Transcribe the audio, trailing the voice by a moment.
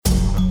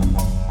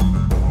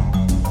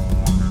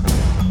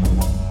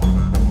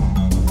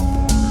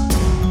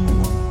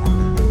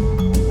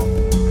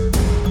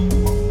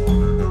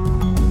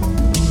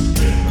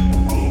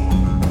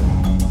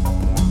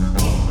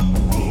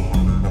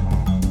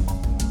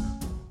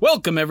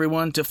Welcome,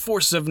 everyone, to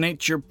Force of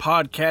Nature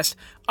Podcast.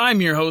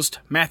 I'm your host,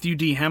 Matthew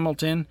D.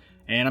 Hamilton,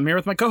 and I'm here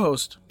with my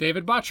co-host,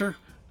 David Botcher.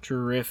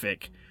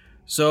 Terrific.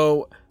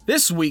 So,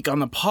 this week on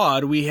the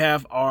pod, we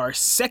have our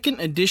second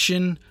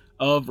edition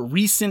of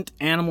Recent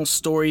Animal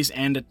Stories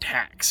and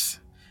Attacks.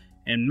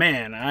 And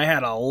man, I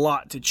had a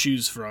lot to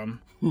choose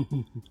from.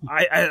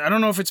 I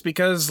don't know if it's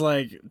because,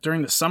 like,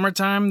 during the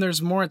summertime,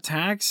 there's more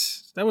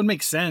attacks. That would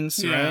make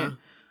sense, right?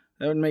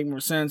 That would make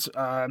more sense.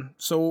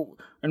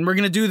 And we're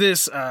gonna do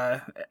this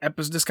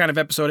this kind of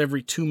episode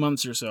every 2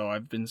 months or so.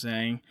 I've been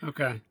saying.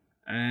 Okay.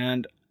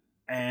 And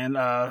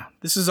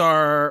this is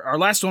our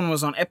last one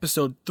was on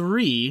episode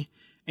 3.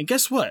 And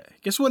guess what?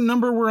 Guess what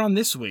number we're on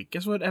this week?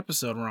 Guess what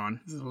episode we're on?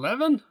 Is it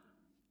 11?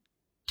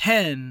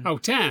 10. Oh,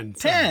 10.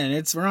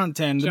 10. We're on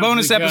 10. The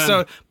bonus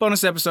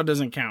episode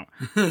doesn't count.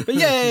 But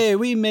yay,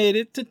 we made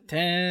it to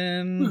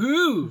 10.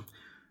 Woohoo!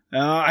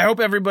 I hope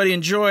everybody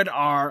enjoyed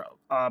our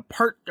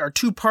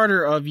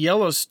two-parter of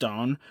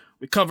Yellowstone.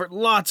 We covered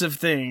lots of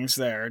things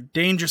there.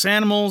 Dangerous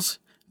animals,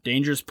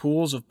 dangerous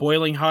pools of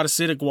boiling hot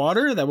acidic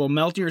water that will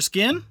melt your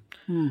skin,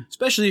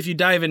 especially if you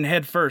dive in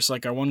head first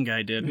like our one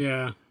guy did.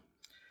 Yeah.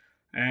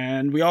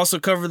 And we also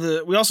cover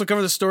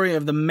the story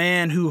of the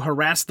man who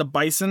harassed the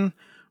bison.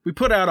 We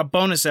put out a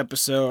bonus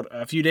episode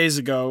a few days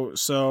ago,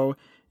 so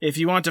if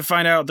you want to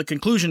find out the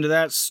conclusion to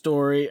that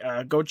story,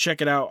 go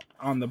check it out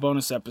on the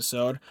bonus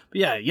episode. But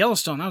yeah,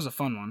 Yellowstone, that was a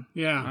fun one.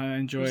 Yeah. I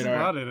enjoyed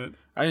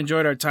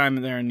our time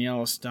there in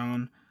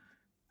Yellowstone.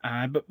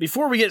 But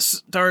before we get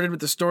started with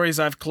the stories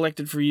I've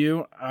collected for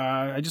you,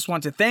 I just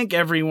want to thank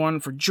everyone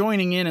for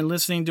joining in and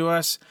listening to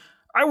us.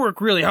 I work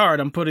really hard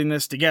on putting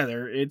this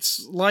together.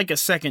 It's like a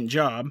second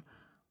job,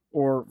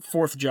 or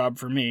fourth job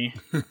for me.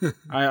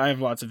 I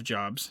have lots of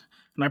jobs.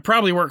 And I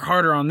probably work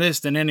harder on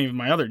this than any of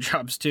my other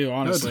jobs, too,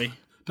 honestly.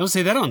 Don't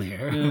say that on the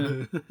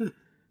air.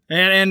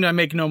 And I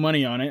make no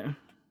money on it.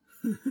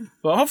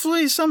 But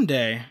hopefully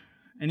someday.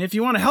 And if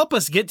you want to help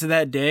us get to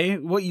that day,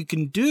 what you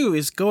can do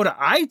is go to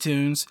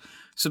iTunes,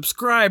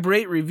 subscribe,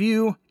 rate,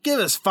 review, give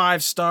us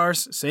 5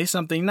 stars, say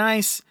something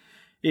nice.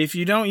 If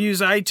you don't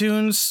use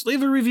iTunes,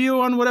 leave a review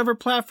on whatever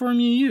platform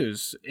you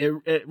use.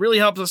 It really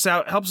helps us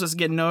out, helps us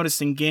get noticed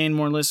and gain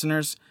more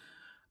listeners.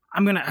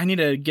 I need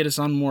to get us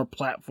on more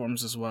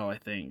platforms as well, I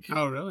think.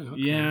 Oh, really?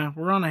 Okay. Yeah,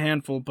 we're on a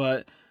handful,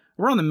 but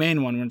we're on the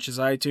main one, which is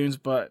iTunes,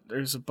 but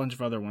there's a bunch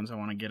of other ones I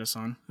want to get us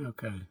on.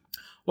 Okay.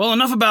 Well,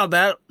 enough about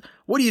that.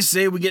 What do you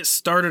say we get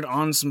started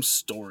on some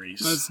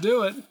stories? Let's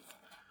do it.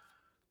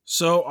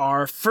 So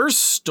our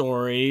first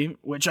story,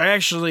 which I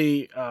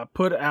actually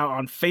put out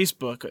on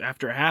Facebook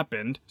after it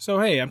happened. So,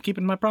 hey, I'm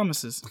keeping my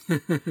promises.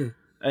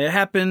 It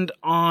happened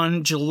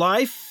on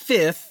July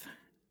 5th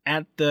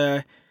at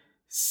the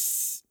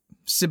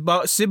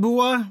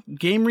Sibua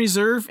Game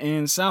Reserve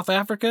in South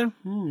Africa.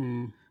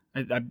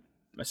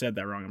 I said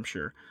that wrong, I'm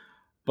sure.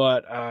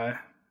 But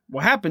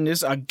what happened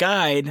is a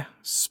guide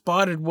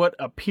spotted what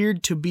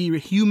appeared to be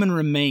human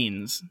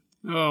remains.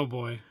 Oh,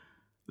 boy.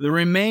 The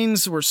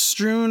remains were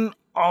strewn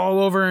all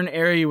over an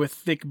area with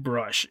thick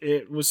brush.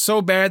 It was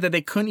so bad that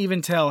they couldn't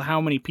even tell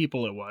how many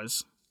people it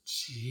was.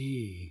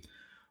 Gee.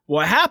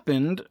 What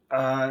happened,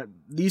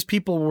 these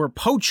people were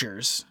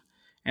poachers,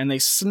 and they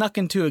snuck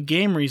into a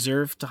game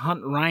reserve to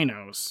hunt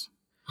rhinos.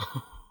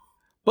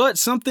 But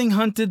something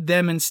hunted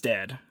them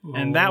instead,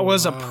 and that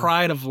was a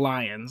pride of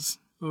lions.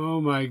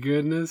 Oh my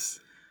goodness.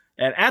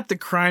 And at the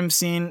crime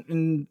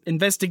scene,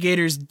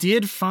 investigators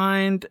did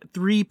find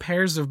 3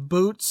 pairs of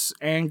boots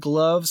and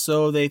gloves,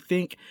 so they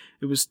think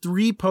it was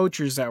 3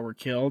 poachers that were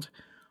killed.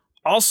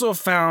 Also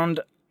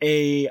found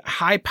a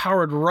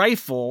high-powered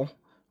rifle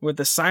with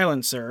a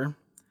silencer,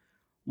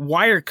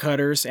 wire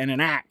cutters, and an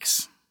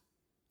axe.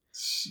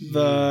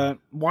 The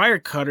wire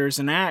cutters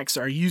and axe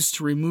are used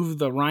to remove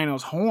the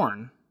rhino's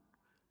horn.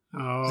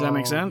 Oh, Does that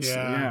make sense?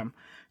 Yeah.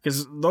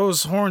 Because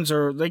those horns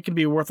they can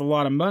be worth a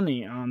lot of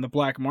money on the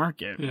black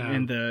market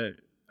in the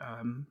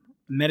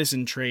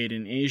medicine trade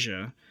in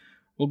Asia.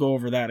 We'll go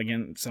over that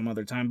again some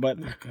other time. But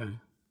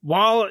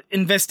while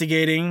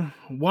investigating,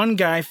 one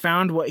guy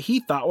found what he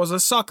thought was a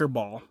soccer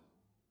ball.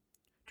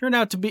 Turned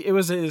out it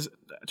was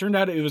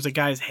a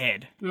guy's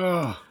head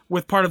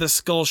with part of the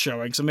skull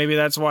showing. So maybe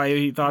that's why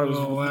he thought it was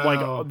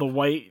like the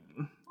white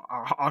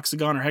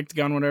octagon or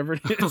hectagon, whatever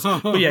it is.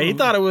 But yeah, he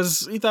thought it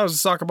was a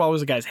soccer ball. It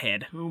was a guy's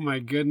head. Oh my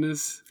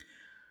goodness.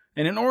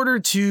 And in order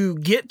to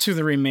get to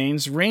the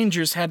remains,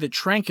 rangers had to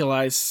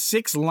tranquilize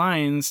 6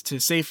 lions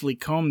to safely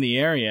comb the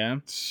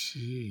area.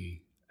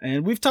 Gee.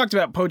 And we've talked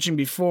about poaching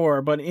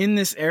before, but in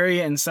this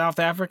area in South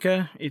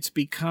Africa, it's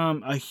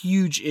become a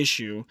huge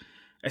issue,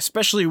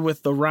 especially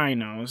with the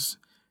rhinos.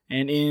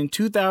 And in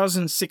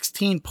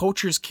 2016,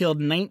 poachers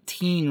killed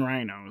 19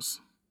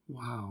 rhinos.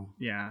 Wow.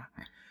 Yeah.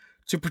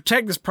 To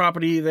protect this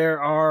property, there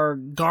are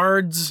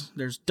guards,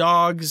 there's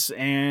dogs,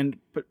 and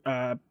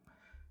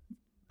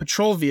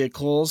patrol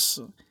vehicles.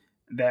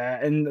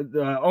 And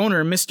the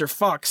owner, Mr.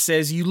 Fox,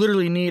 says you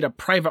literally need a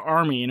private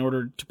army in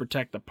order to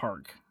protect the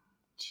park.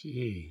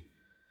 Gee.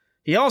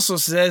 He also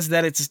says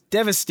that it's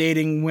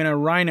devastating when a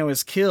rhino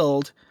is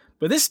killed,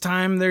 but this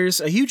time there's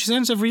a huge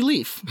sense of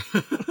relief.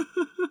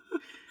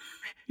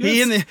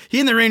 Yes. He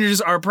and the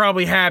Rangers are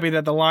probably happy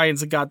that the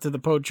Lions got to the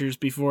poachers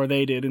before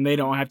they did, and they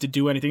don't have to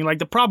do anything. Like,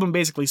 the problem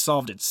basically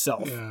solved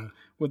itself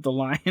with the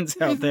Lions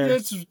out there.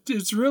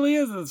 It's really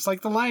is. It's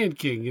like the Lion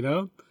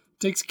King,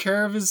 takes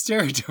care of his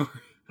territory.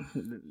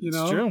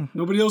 It's true.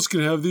 Nobody else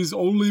can have these,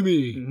 only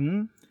me.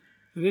 Mm-hmm.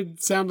 And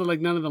it sounded like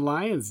none of the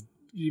lions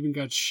even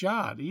got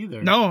shot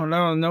either.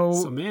 No.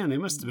 So, man, they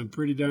must have been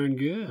pretty darn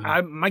good.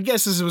 My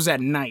guess is it was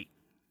at night,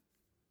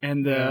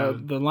 and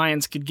the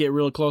Lions could get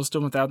real close to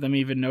them without them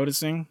even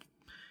noticing.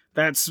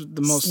 That's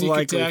the most Sneak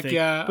likely attack, thing.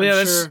 yeah, But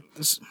I'm sure.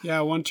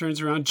 Yeah, one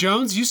turns around.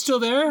 Jones, you still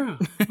there?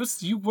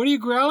 What are you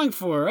growling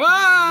for?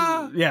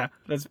 Ah! Yeah,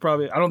 that's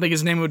probably. I don't think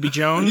his name would be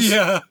Jones.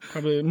 Yeah,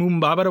 probably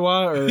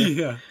Mumbabadawa or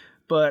yeah.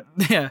 But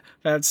yeah,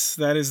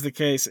 that is the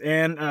case,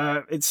 and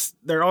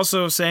they're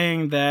also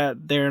saying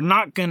that they're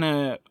not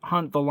gonna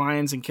hunt the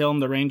lions and kill them.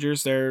 The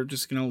Rangers, they're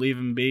just gonna leave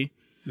them be.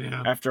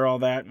 Yeah. After all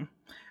that,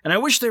 and I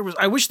wish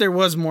there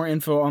was more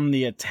info on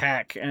the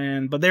attack,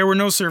 but there were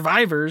no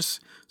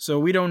survivors, so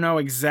we don't know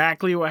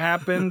exactly what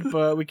happened,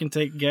 but we can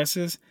take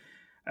guesses.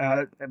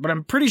 But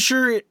I'm pretty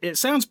sure it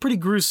sounds pretty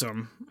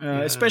gruesome,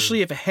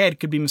 especially if a head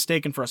could be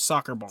mistaken for a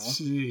soccer ball.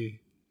 Gee.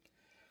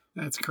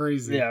 That's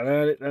crazy.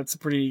 Yeah, that's a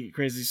pretty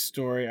crazy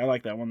story. I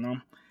like that one, though.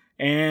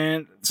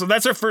 And so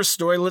that's our first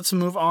story. Let's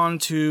move on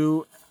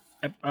to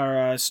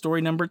our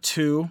story number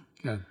 2.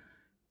 Yeah.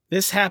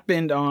 This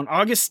happened on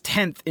August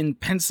 10th in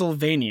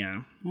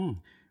Pennsylvania.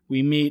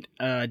 We meet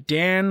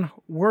Dan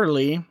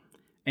Worley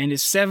and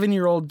his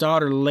 7-year-old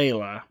daughter,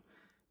 Layla.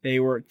 They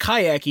were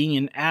kayaking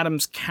in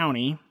Adams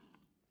County.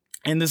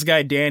 And this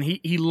guy, Dan,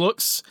 he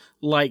looks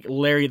like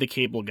Larry the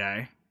Cable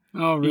Guy.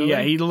 Oh, really?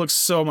 Yeah, he looks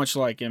so much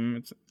like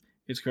him.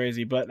 It's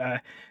crazy. But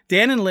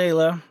Dan and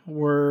Layla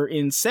were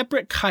in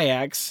separate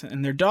kayaks,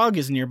 and their dog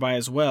is nearby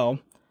as well.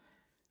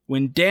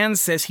 When Dan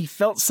says he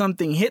felt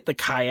something hit the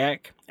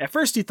kayak, at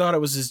first he thought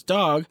it was his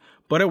dog,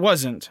 but it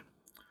wasn't.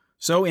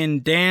 So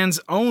in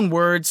Dan's own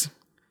words,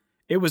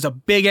 it was a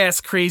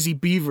big-ass crazy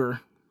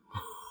beaver.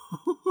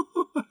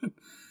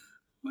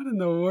 What in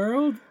the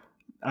world?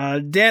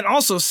 Dan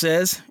also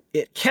says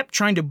it kept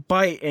trying to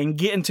bite and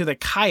get into the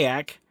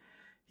kayak.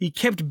 He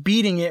kept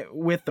beating it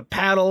with the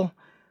paddle.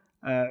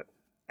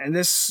 And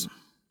this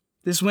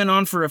went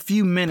on for a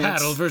few minutes.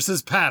 Paddle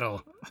versus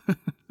paddle.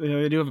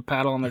 They do have a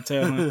paddle on their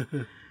tail.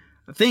 Huh?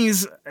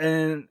 Things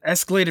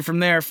escalated from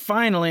there.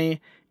 Finally,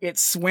 it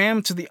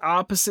swam to the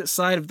opposite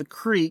side of the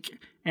creek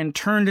and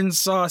turned and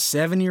saw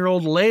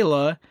 7-year-old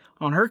Layla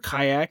on her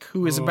kayak,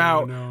 who is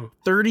about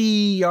 30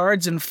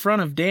 yards in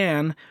front of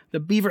Dan. The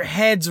beaver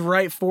heads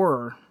right for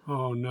her.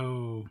 Oh,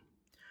 no.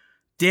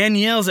 Dan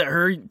yells at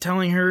her,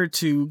 telling her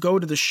to go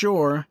to the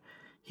shore.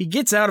 He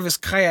gets out of his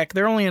kayak.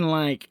 They're only in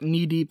like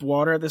knee-deep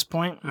water at this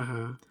point.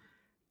 Uh-huh.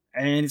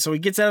 And so he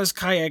gets out of his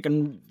kayak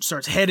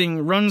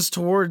and runs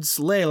towards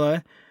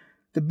Layla.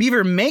 The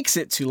beaver makes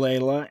it to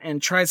Layla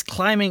and tries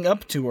climbing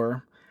up to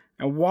her.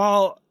 And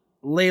while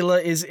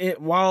Layla is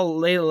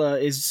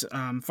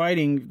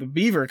fighting the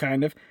beaver,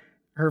 kind of,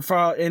 her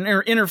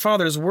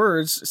father's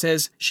words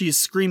says she is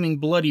screaming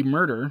bloody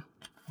murder.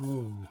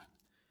 Oh.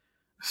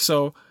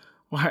 So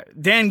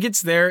Dan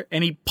gets there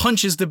and he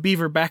punches the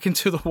beaver back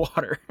into the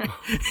water.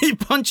 He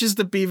punches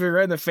the beaver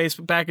right in the face,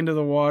 back into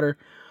the water.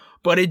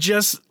 But it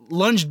just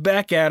lunged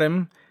back at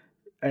him.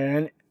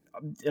 And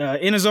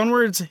in his own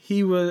words,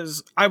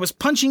 I was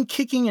punching,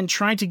 kicking, and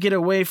trying to get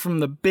away from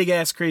the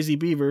big-ass crazy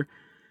beaver.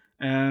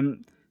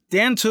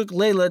 Dan took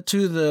Layla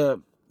to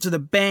the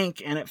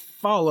bank, and it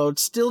followed,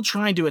 still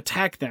trying to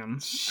attack them.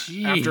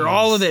 Jeez. After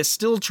all of this,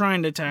 still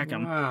trying to attack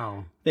them.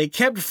 Wow. They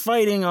kept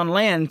fighting on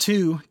land,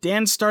 too.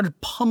 Dan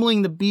started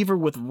pummeling the beaver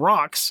with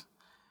rocks,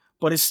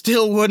 but it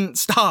still wouldn't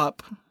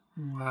stop.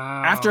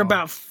 Wow. After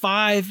about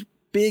 5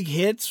 big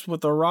hits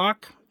with a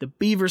rock, the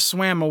beaver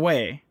swam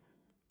away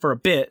for a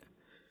bit,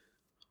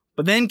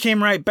 but then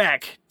came right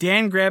back.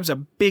 Dan grabs a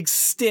big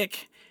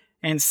stick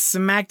and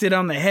smacked it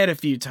on the head a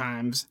few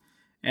times,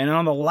 and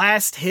on the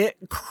last hit,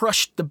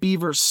 crushed the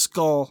beaver's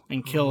skull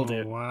and killed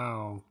it.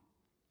 Wow.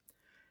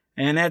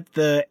 And at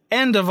the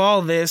end of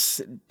all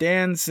this,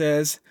 Dan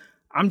says,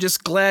 "I'm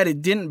just glad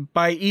it didn't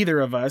bite either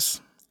of us.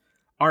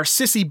 Our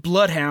sissy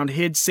bloodhound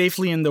hid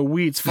safely in the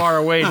weeds far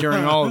away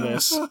during all of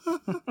this."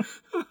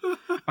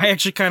 I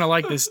actually kind of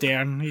like this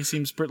Dan. He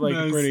seems pretty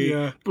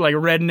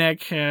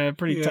redneck,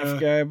 pretty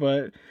tough guy.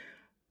 But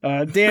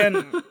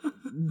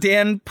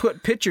Dan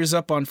put pictures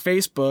up on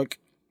Facebook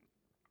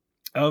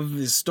of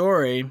his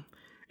story,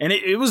 and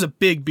it was a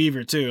big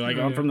beaver too.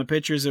 From the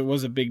pictures, it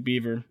was a big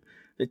beaver.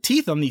 The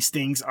teeth on these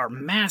things are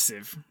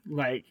massive.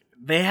 Like,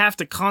 they have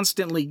to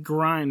constantly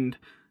grind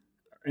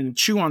and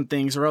chew on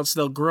things, or else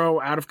they'll grow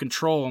out of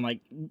control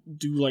and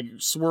do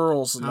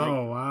swirls. And,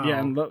 wow. Yeah,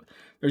 and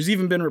there's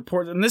even been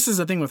reports, and this is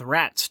the thing with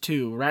rats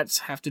too. Rats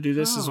have to do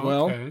this as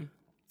well. Okay.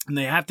 And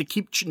they have to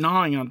keep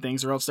gnawing on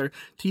things, or else their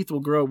teeth will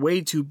grow way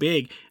too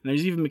big. And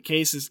there's even been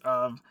cases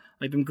of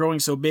them growing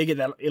so big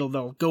that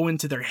they'll go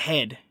into their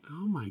head.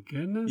 Oh my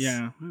goodness.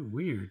 Yeah. What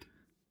weird.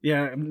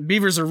 Yeah,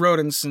 beavers are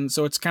rodents, and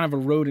so it's kind of a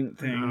rodent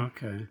thing. Oh,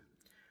 okay.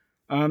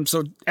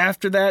 So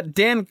after that,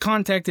 Dan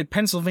contacted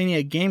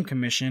Pennsylvania Game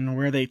Commission,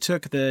 where they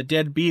took the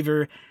dead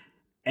beaver,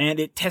 and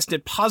it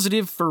tested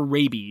positive for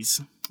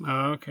rabies.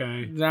 Oh,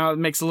 okay. Now it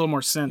makes a little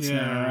more sense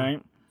now,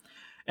 right?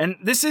 And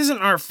this isn't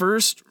our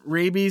first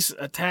rabies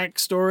attack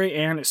story,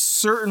 and it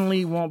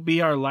certainly won't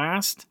be our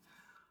last.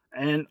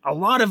 And a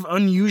lot of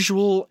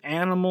unusual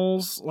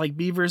animals, like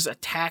beavers,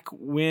 attack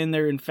when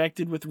they're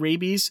infected with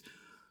rabies.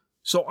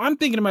 So I'm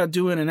thinking about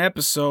doing an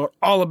episode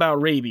all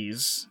about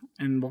rabies.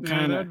 And we'll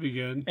kind of, that'd be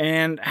good.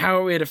 And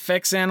how it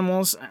affects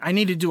animals. I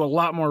need to do a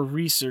lot more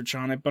research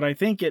on it, but I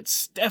think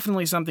it's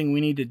definitely something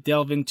we need to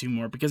delve into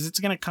more because it's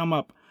going to come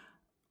up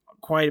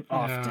quite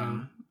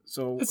often.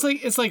 So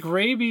it's like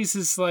rabies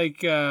is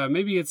like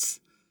maybe it's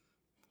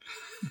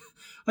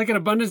like an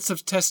abundance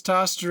of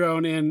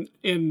testosterone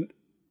in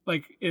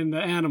the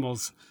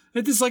animals.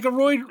 It's like a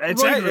roid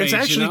it's rage,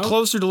 actually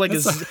closer to like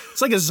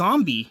it's like a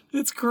zombie.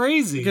 It's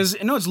crazy because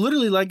it's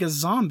literally like a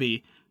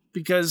zombie.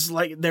 Because,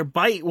 like, their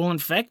bite will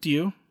infect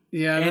you.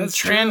 Yeah, and that's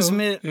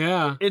transmit. True.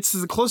 Yeah. It's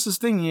the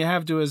closest thing you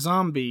have to a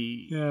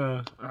zombie.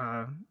 Yeah.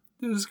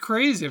 It was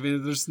crazy. I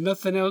mean, there's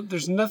nothing else.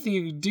 There's nothing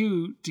you can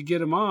do to get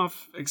them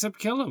off except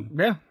kill them.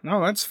 Yeah.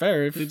 No, that's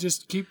fair. They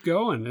just keep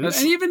going. And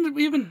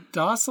even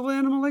docile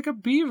animal like a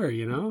beaver,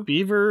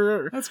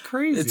 Beaver. That's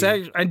crazy. It's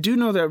I do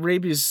know that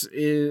rabies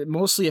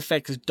mostly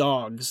affects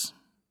dogs.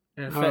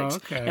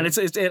 Okay. And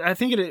I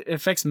think it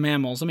affects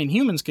mammals. I mean,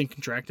 humans can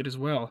contract it as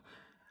well.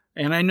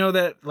 And I know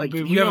that, like,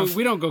 we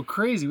don't go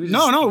crazy. We we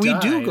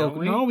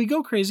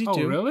go crazy too.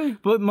 Oh, really?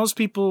 But most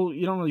people,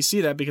 you don't really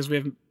see that because we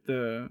have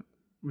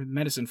with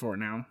medicine for it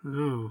now.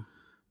 Oh.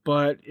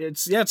 But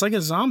it's like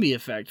a zombie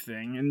effect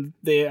thing, and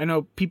I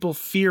know people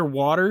fear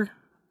water.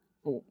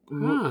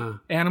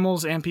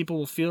 Animals and people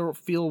will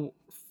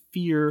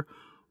fear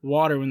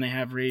water when they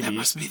have rabies. That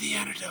must be the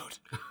antidote.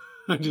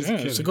 I'm just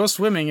kidding. So go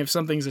swimming if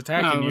something's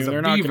attacking you.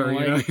 They're beaver, not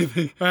going to like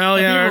it. Well,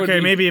 yeah, okay,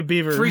 maybe a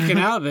beaver. Freaking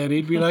out then.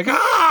 He'd be like,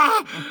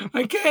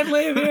 I can't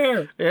live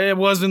here. It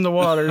was in the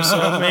water,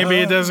 so maybe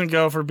it doesn't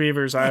go for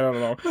beavers. I don't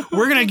know.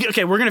 We're going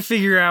to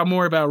figure out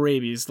more about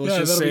rabies. Let's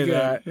just say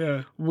that.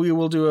 Yeah. We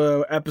will do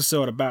an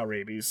episode about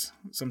rabies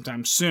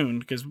sometime soon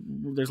because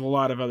there's a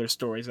lot of other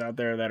stories out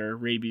there that are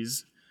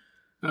rabies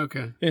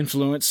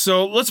influenced.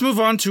 So let's move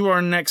on to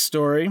our next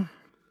story.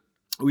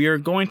 We are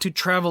going to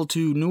travel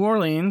to New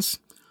Orleans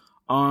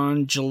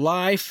on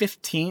July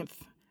 15th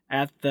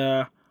at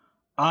the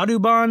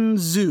Audubon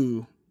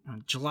Zoo.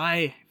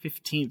 July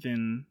 15th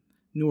in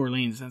New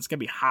Orleans. It's going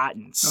to be hot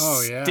and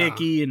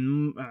sticky,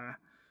 and I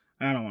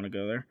don't want to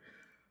go there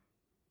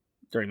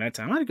during that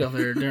time. I'd go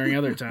there during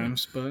other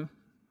times, but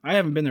I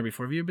haven't been there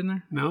before. Have you been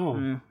there?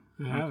 No,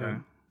 I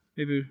haven't.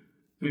 Maybe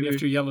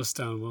after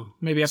Yellowstone, we'll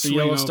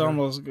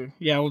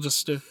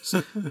just...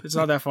 it's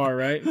not that far,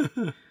 right?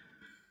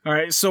 All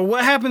right, so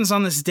what happens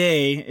on this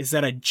day is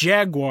that a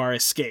jaguar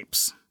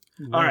escapes.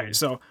 Right. All right,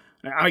 so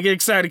I get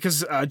excited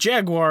because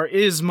jaguar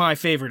is my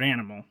favorite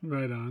animal.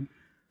 Right on.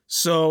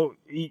 So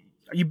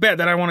you bet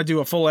that I want to do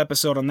a full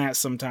episode on that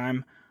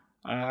sometime.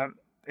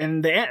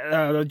 And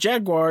the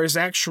jaguar is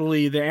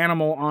actually the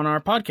animal on our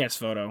podcast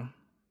photo.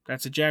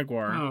 That's a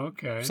jaguar. Oh,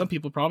 okay. Some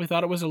people probably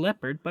thought it was a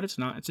leopard, but it's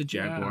not. It's a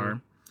jaguar. Yeah.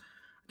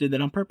 Did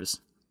that on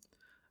purpose.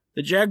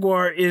 The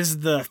jaguar is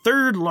the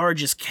third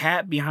largest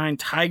cat behind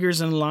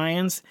tigers and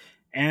lions,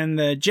 and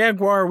the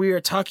jaguar we are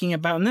talking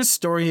about in this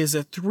story is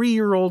a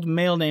 3-year-old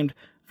male named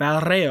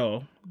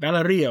Valerio.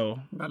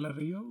 Valerio?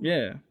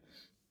 Yeah.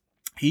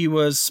 He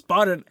was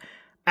spotted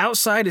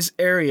outside his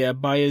area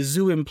by a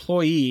zoo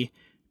employee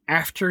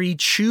after he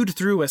chewed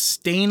through a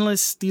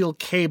stainless steel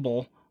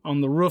cable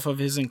on the roof of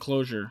his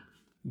enclosure.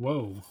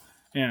 Whoa.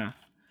 Yeah.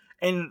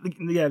 And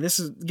get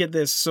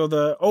this. So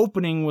the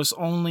opening was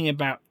only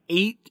about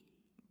 8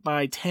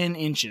 by 10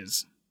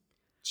 inches.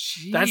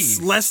 Jeez.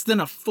 That's less than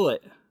a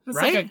foot,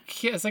 right?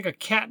 It's like a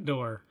cat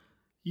door.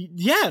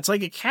 Yeah, it's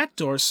like a cat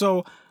door.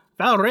 So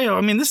Valerio,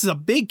 I mean, this is a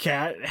big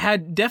cat.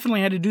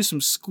 Definitely had to do some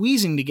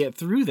squeezing to get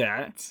through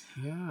that.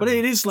 Yeah. But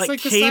it is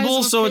like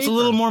cable, so it's a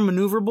little more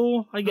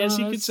maneuverable, I guess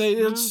you could say.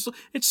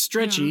 It's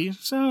stretchy,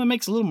 so it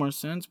makes a little more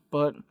sense.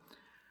 But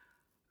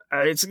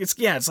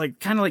it's like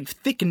kind of like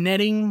thick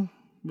netting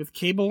with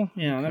cable.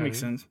 Yeah, that makes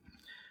sense.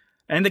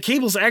 And the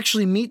cables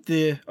actually meet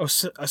the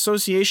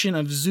Association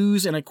of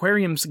Zoos and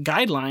Aquariums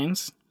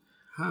guidelines.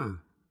 Huh.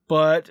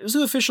 But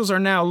zoo officials are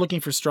now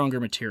looking for stronger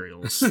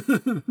materials.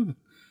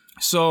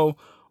 So,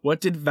 what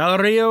did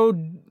Valerio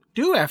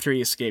do after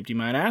he escaped, you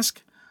might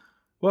ask?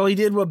 Well, he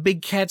did what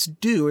big cats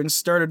do and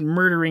started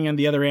murdering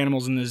the other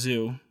animals in the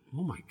zoo.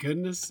 Oh my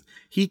goodness.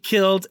 He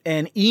killed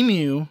an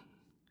emu,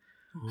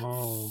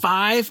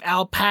 5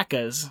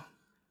 alpacas.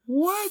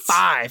 What?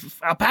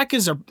 5.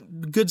 Alpacas are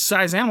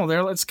good-sized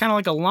animal. It's kind of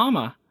like a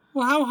llama.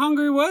 Well, how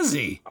hungry was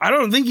he? I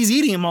don't think he's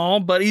eating them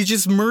all, but he's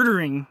just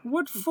murdering.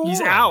 What for?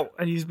 He's out,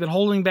 and he's been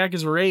holding back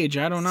his rage.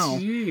 I don't know.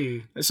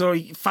 Gee. So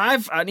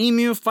an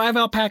emu, 5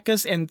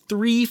 alpacas, and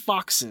 3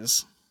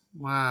 foxes.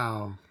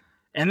 Wow.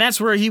 And that's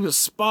where he was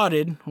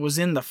spotted, was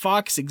in the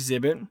fox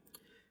exhibit.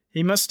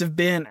 He must have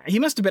been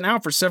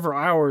out for several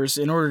hours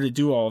in order to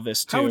do all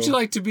this too. How would you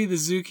like to be the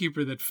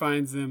zookeeper that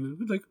finds them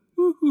and like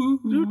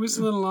woo,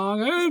 whistling along?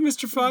 Hey,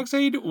 Mr. Fox, how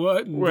you doing?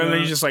 What? Well, then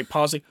he's just like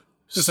pausing.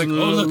 Just like, oh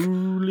look,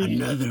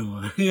 another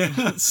one.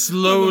 Yeah,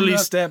 slowly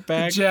step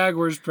back. The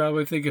jaguar's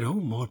probably thinking, oh,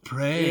 more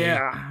prey.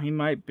 Yeah, he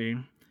might be.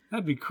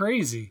 That'd be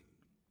crazy.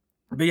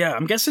 But yeah,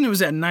 I'm guessing it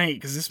was at night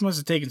because this must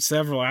have taken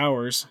several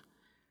hours.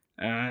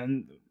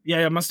 And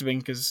yeah, it must have been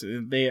because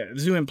the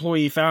zoo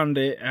employee found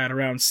it at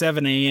around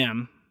 7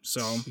 a.m.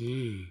 So,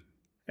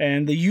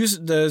 and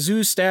the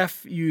zoo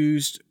staff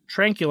used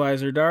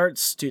tranquilizer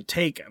darts to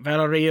take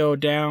Valerio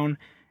down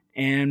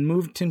and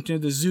moved him to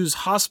the zoo's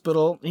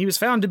hospital. He was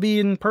found to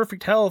be in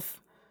perfect health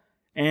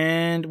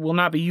and will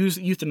not be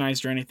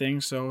euthanized or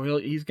anything, so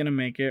he's gonna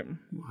make it.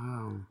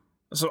 Wow.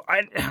 So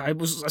I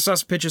saw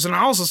some pictures, and I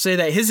also say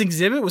that his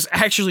exhibit was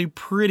actually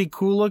pretty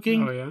cool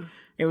looking. Oh yeah.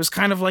 It was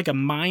kind of like a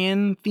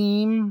Mayan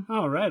theme.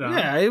 Oh right on.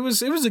 Yeah, it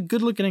was a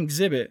good looking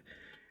exhibit.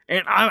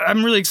 And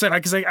I'm really excited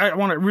because I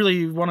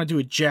really want to do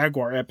a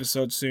Jaguar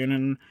episode soon,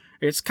 and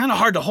it's kind of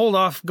hard to hold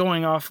off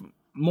going off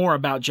more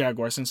about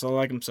Jaguar since I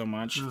like them so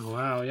much. Oh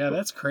wow, yeah,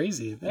 that's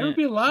crazy. There would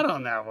be a lot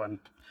on that one.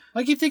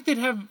 Like you'd think they'd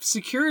have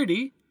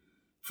security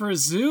for a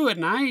zoo at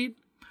night.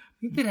 I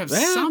think they'd have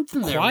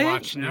something there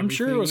watching. I'm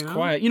sure it was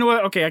quiet. You know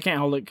what? Okay, I can't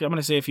hold it. I'm going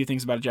to say a few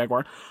things about a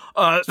Jaguar.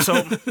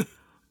 So,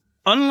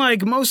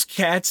 unlike most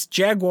cats,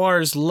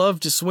 Jaguars love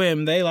to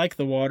swim. They like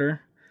the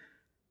water.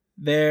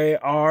 They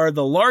are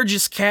the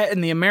largest cat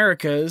in the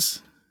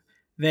Americas.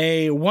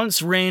 They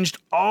once ranged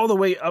all the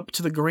way up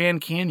to the Grand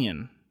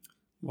Canyon.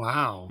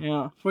 Wow.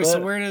 Yeah. Wait, so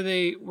where do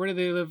they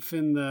live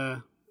in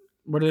the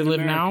Where do they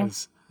live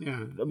Americas? Now?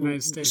 Yeah,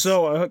 United States.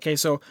 So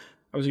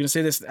I was going to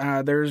say this.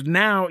 There's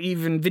now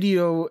even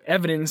video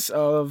evidence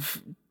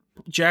of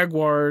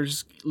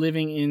jaguars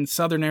living in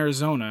southern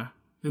Arizona.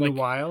 In the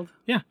wild?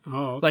 Yeah.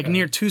 Oh, okay. Like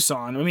near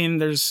Tucson. I mean,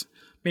 there's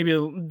maybe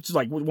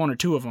like one or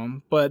two of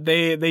them, but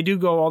they do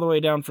go all the way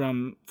down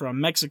from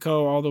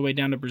Mexico all the way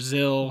down to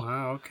Brazil.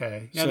 Wow,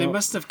 okay. Yeah, they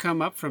must have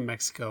come up from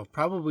Mexico,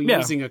 probably Yeah.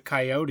 using a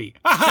coyote.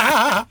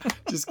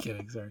 Just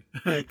kidding, sorry.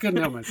 I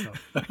couldn't help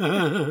myself.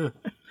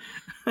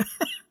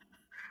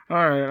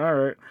 All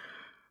right.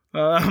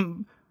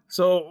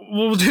 So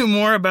we'll do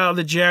more about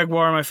the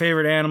jaguar, my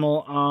favorite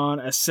animal, on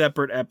a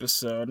separate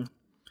episode.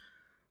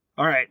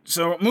 All right,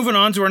 so moving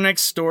on to our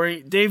next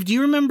story. Dave, do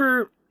you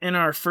remember in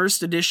our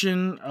first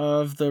edition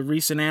of the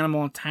recent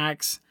animal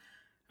attacks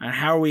and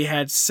how we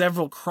had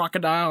several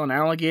crocodile and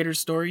alligator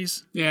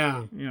stories?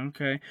 Yeah. Yeah,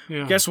 okay.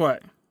 Yeah. Guess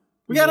what?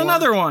 We got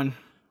another one.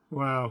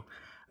 Wow.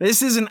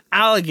 This is an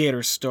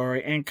alligator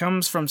story and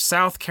comes from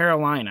South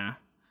Carolina.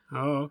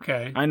 Oh,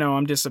 okay. I know,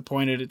 I'm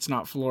disappointed it's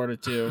not Florida,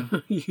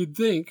 too. You'd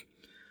think.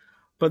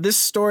 But this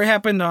story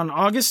happened on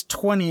August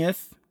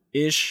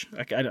 20th-ish.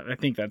 I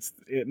think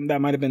that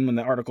might have been when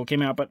the article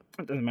came out, but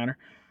it doesn't matter.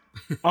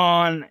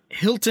 On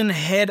Hilton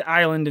Head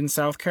Island in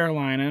South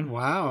Carolina.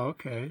 Wow,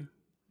 okay.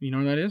 You know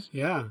where that is?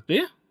 Yeah. Do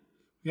you?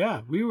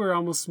 Yeah, we were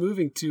almost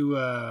moving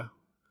to,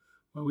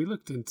 we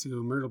looked into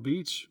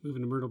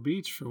moving to Myrtle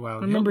Beach for a while.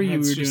 I remember you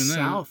were doing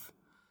that.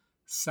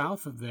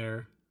 South of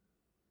there.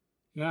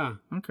 Yeah.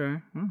 Okay.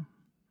 Oh.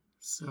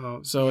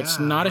 So it's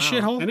not a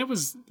shithole? And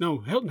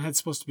Hilton Head's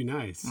supposed to be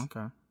nice.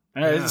 Okay.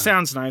 It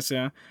sounds nice,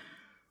 yeah.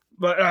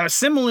 But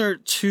similar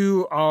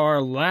to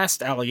our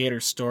last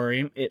alligator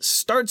story, it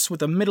starts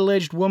with a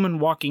middle-aged woman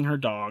walking her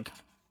dog.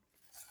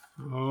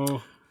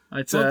 Oh.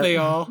 Don't they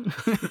all?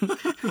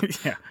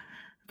 Yeah.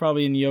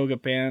 Probably in yoga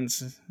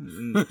pants.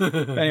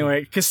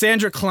 Anyway,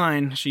 Cassandra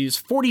Klein, she's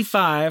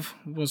 45,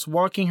 was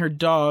walking her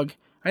dog.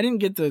 I didn't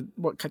get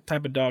what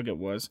type of dog it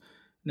was.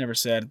 Never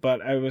said,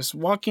 but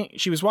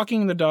she was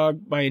walking the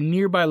dog by a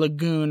nearby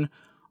lagoon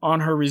on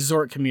her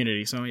resort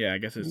community. So yeah, I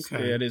guess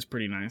it is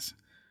pretty nice.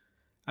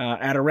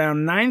 At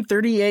around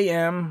 9:30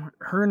 a.m.,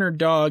 her and her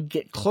dog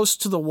get close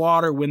to the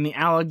water when the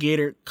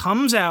alligator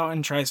comes out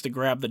and tries to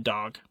grab the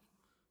dog.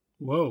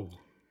 Whoa.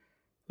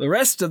 The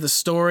rest of the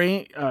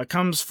story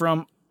comes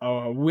from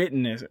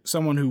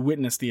someone who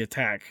witnessed the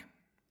attack.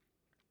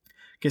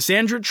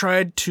 Cassandra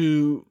tried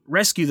to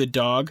rescue the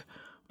dog,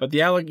 but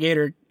the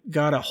alligator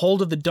got a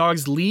hold of the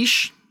dog's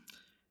leash.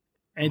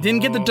 And it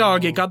didn't get the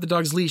dog, it got the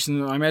dog's leash,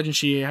 and I imagine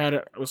she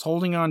was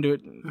holding on to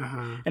it.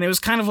 Uh-huh. And it was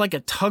kind of like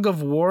a tug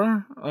of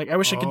war. Like, I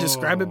wish I could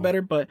describe it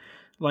better, but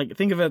like,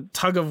 think of a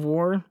tug of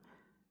war.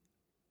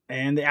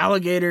 And the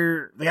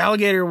alligator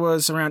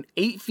was around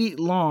 8 feet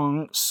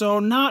long, so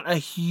not a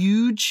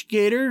huge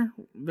gator.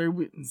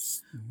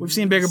 We've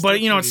seen bigger, but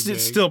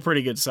it's still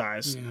pretty good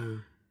size.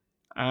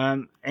 Yeah.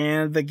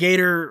 And the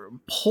gator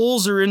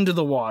pulls her into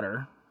the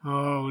water.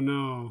 Oh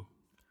no.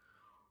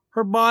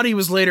 Her body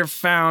was later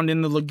found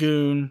in the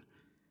lagoon,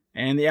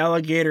 and the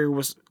alligator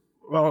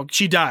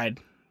she died,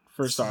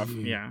 first off,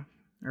 yeah.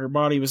 Her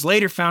body was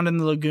later found in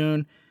the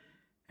lagoon,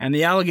 and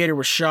the alligator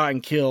was shot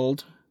and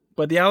killed,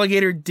 but the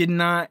alligator did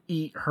not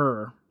eat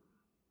her.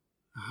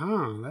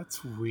 Huh,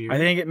 that's weird. I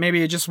think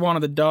maybe it just wanted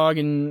the dog,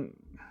 and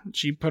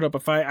She put up a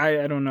fight.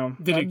 I don't know.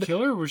 Did it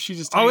kill her, or was she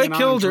just hanging it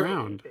killed her.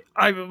 Drowned?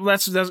 I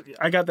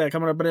got that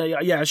coming up,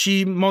 but yeah,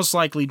 she most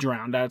likely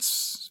drowned.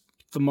 That's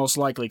the most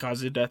likely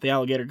cause of death. The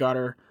alligator got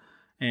her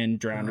and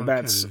drowned her.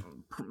 That's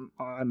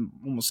I'm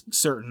almost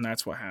certain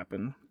that's what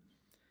happened.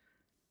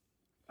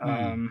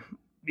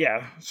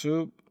 Yeah.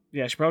 So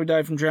yeah, she probably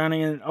died from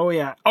drowning. And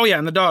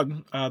and the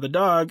dog. The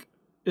dog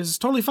is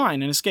totally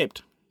fine and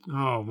escaped.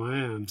 Oh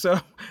man! So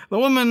the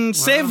woman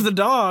saved the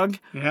dog.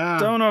 Yeah.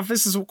 Don't know if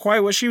this is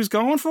quite what she was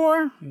going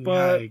for,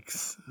 but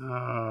yikes!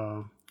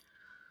 Oh.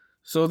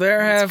 So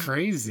that's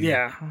crazy.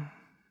 Yeah.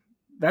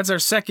 That's our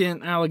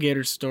second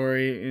alligator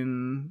story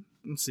in.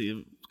 Let's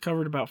see,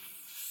 covered about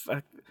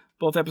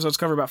both episodes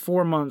cover about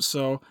 4 months.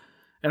 So,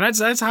 and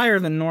that's higher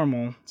than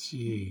normal.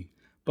 Gee.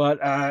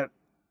 But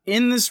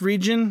in this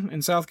region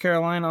in South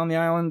Carolina on the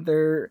island,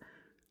 there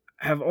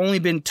have only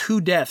been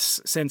 2 deaths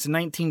since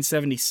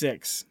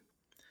 1976.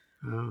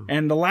 Oh.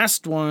 And the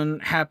last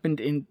one happened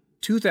in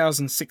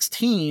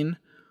 2016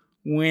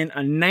 when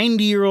a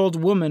 90-year-old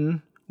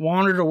woman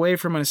wandered away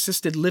from an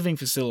assisted living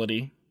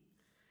facility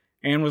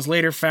and was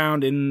later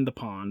found in the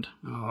pond.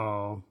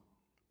 Oh.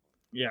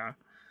 Yeah.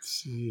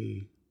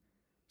 Gee.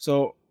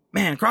 So,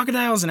 man,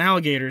 crocodiles and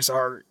alligators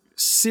are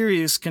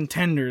serious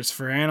contenders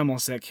for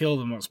animals that kill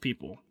the most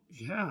people.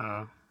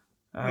 Yeah.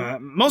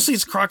 Mostly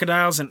it's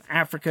crocodiles in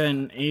Africa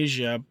and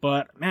Asia,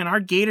 but man,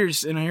 our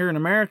gators here in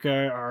America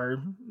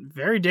are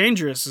very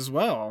dangerous as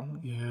well.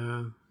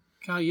 Yeah.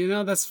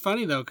 God, that's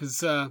funny though,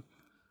 because I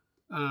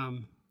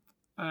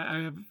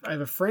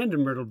have a friend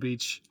in Myrtle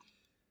Beach,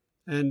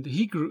 and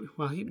he didn't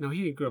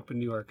grow up in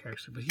New York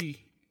actually, but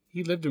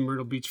he lived in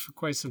Myrtle Beach for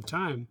quite some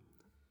time,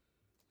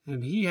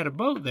 and he had a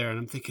boat there, and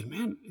I'm thinking,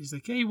 man, he's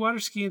like, hey, water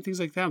ski and things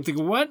like that. I'm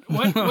thinking, what?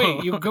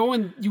 Wait, you go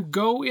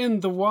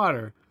in the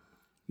water?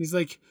 He's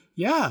like,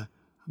 yeah.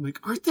 I'm like,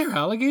 aren't there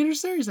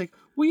alligators there? He's like,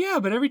 well, yeah,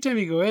 but every time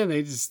you go in,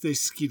 they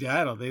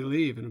skedaddle, they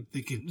leave. And I'm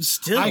thinking,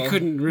 still, I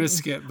couldn't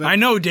risk it. But I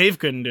know Dave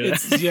couldn't do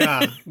it.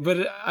 Yeah,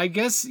 but I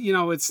guess,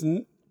 it's,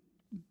 the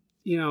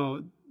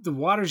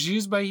water's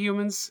used by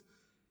humans.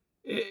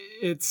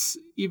 It's,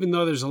 even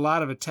though there's a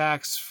lot of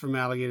attacks from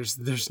alligators,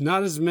 there's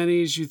not as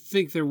many as you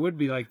think there would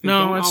be. Like, they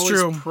don't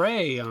always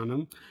prey on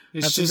them.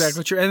 That's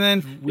exactly true. And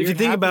then if you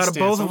think about it,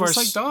 both of our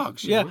like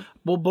dogs.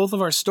 Well, both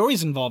of our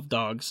stories involve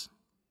dogs.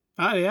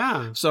 Oh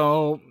yeah.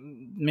 So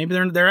maybe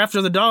they're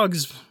after the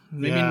dogs,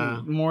 maybe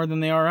more than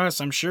they are us.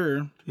 I'm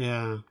sure.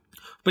 Yeah.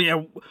 But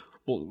yeah,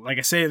 well, like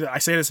I say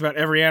this about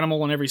every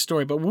animal and every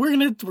story. But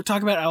we're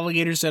talk about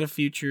alligators at a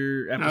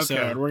future episode.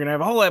 Okay. We're gonna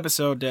have a whole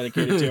episode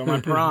dedicated to them.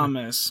 I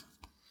promise.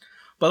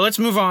 But let's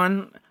move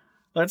on.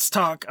 Let's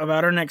talk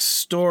about our next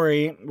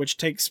story, which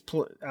takes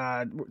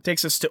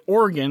us to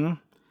Oregon.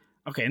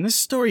 Okay, and this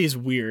story is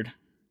weird.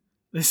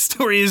 This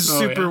story is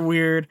super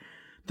weird.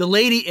 The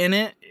lady in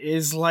it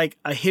is like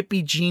a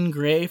hippie Jean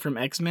Grey from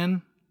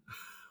X-Men.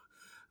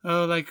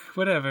 Oh, like,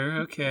 whatever.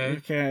 Okay.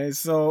 Okay,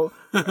 so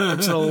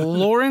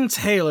Lauren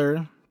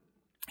Taylor,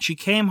 she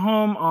came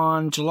home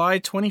on July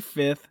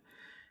 25th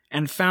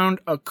and found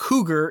a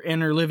cougar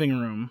in her living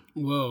room.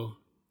 Whoa.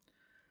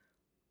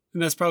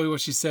 And that's probably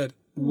what she said.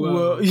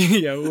 Whoa.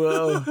 Yeah,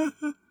 whoa.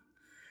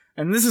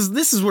 And this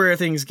is where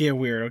things get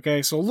weird,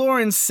 okay? So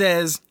Lauren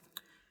says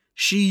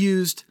she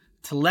used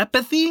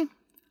telepathy,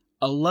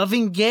 a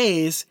loving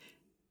gaze,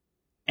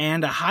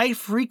 and a high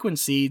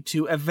frequency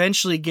to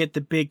eventually get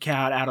the big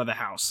cat out of the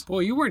house. Boy,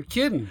 you weren't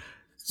kidding.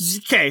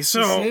 Okay, so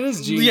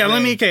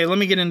let me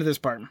get into this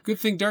part. Good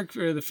thing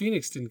the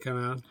Phoenix didn't come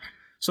out.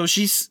 So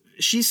she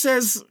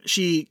says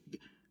she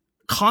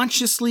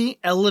consciously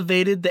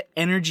elevated the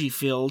energy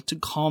field to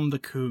calm the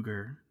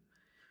cougar.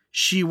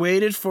 She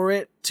waited for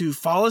it to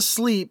fall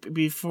asleep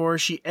before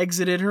she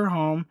exited her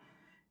home,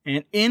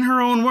 and in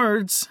her own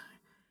words,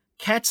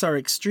 cats are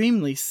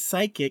extremely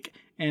psychic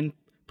and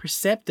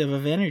perceptive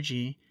of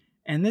energy,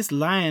 and this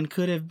lion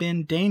could have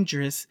been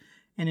dangerous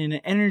and in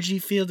an energy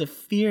field of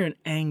fear and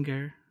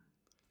anger.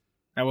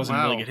 That wasn't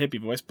a really good hippie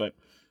voice, but...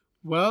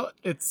 Well,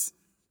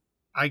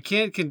 I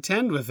can't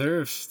contend with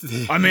her. If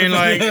it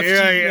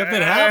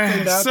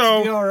happened,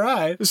 that'd be all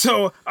right.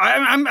 So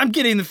I'm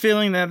getting the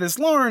feeling that this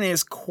Lauren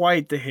is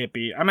quite the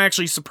hippie. I'm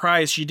actually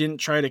surprised she didn't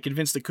try to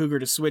convince the cougar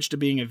to switch to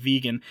being a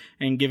vegan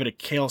and give it a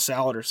kale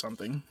salad or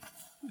something.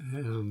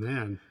 Oh,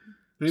 man.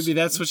 Maybe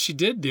that's what she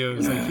did do.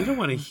 It's like, you don't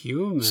want a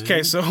human.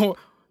 Okay, so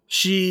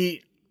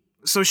she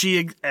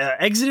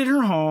exited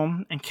her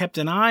home and kept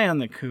an eye on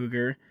the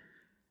cougar.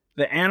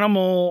 The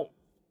animal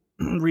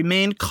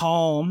remained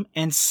calm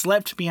and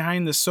slept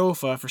behind the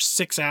sofa for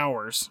 6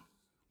 hours.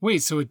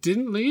 Wait, so it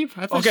didn't leave?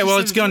 Okay, well,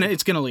 it's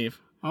gonna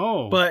leave.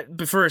 Oh,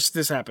 but first,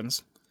 this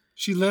happens.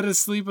 She let it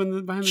sleep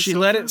behind the sofa? She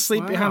let it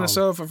sleep behind the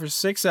sofa for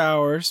 6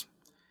 hours.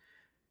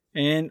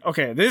 And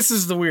okay, this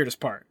is the weirdest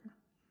part.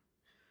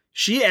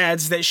 She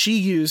adds that she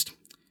used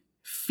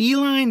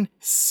feline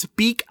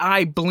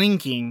speak-eye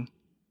blinking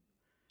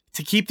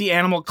to keep the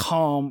animal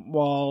calm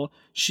while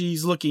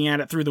she's looking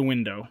at it through the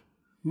window.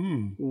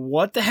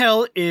 What the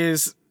hell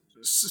is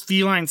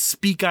feline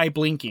speak-eye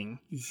blinking?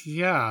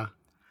 Yeah.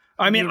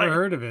 I mean, I've never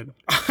heard of it.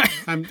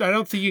 I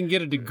don't think you can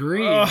get a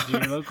degree at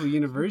your local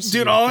university.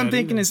 Dude, all I'm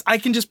thinking is I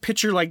can just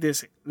picture like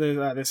this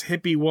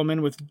hippie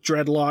woman with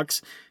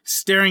dreadlocks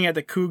staring at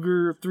the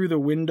cougar through the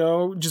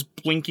window, just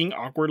blinking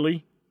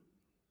awkwardly.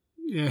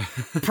 Yeah.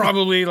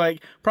 probably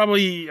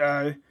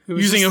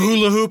using a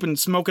hula hoop and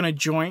smoking a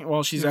joint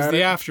while she's at it.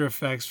 The after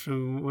effects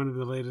from one of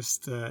the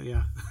latest,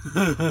 yeah.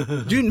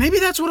 Dude, maybe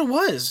that's what it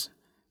was.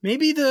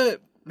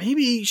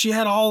 Maybe she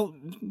had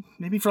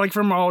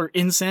from all her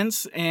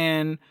incense,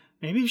 and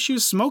maybe she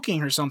was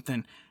smoking or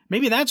something.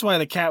 Maybe that's why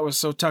the cat was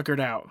so tuckered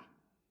out.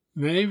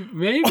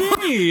 Maybe.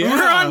 Yeah.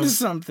 We're on to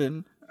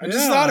something. I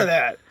just thought of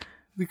that.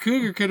 The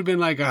cougar could have been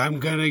like, I'm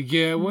gonna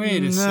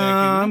wait a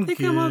second. I think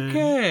I'm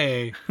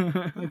okay.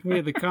 Like me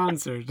at the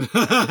concert.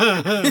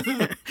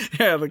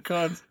 Yeah, the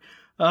concert.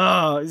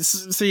 Oh,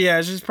 so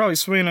yeah, she's probably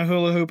swinging a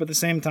hula hoop at the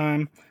same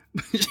time.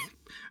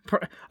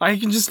 I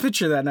can just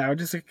picture that now.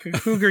 Just a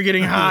cougar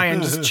getting high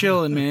and just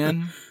chilling,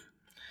 man.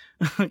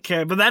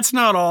 Okay, but that's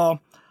not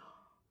all.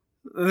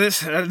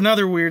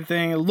 Another weird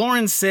thing.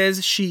 Lauren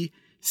says she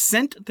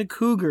sent the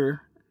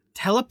cougar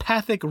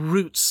telepathic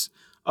roots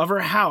of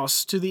her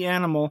house to the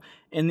animal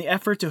in the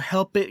effort to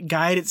help it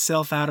guide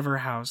itself out of her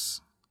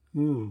house.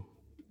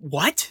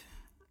 What?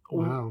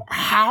 Wow.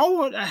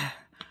 How?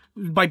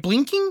 By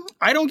blinking?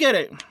 I don't get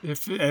it.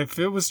 If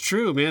it was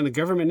true, man, the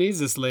government needs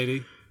this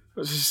lady.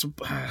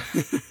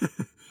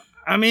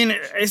 I mean,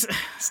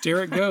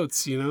 stare at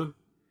goats, you know.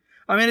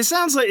 I mean, it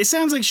sounds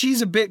like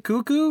she's a bit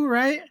cuckoo,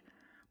 right?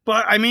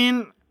 But I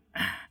mean,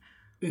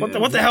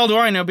 what the hell do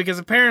I know? Because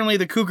apparently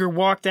the cougar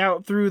walked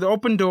out through the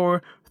open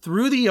door,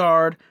 through the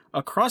yard,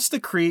 across the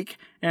creek,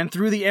 and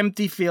through the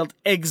empty field,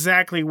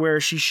 exactly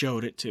where she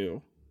showed it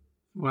to.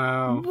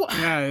 Wow.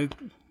 Yeah.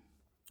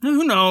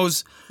 Who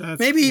knows?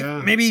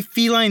 Maybe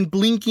feline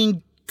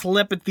blinking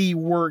telepathy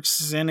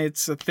works, and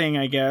it's a thing,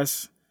 I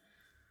guess.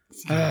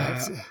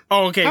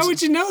 Okay. How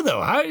would you know,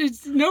 though?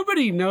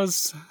 Nobody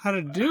knows how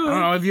to do it. I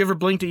don't know. Have you ever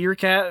blinked at your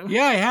cat?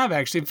 Yeah, I have,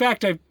 actually. In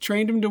fact, I've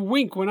trained him to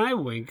wink when I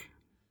wink.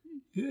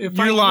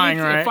 You're lying,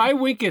 right? If I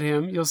wink at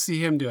him, you'll see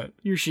him do it.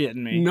 You're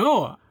shitting me.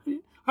 No.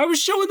 I was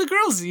showing the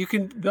girls.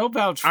 They'll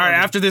vouch for me. All right,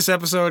 after this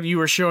episode, you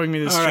were showing me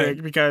this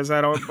trick because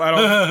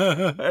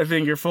I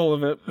think you're full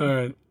of it. All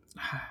right.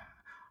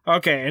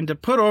 Okay, and to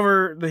put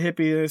over the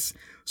hippiness,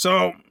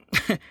 so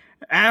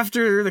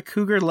after the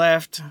cougar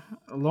left,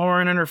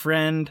 Lauren and her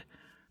friend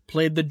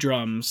played the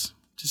drums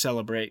to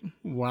celebrate.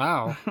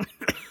 Wow.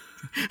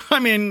 I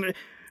mean,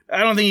 I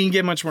don't think you can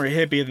get much more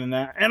hippie than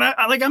that. And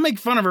I make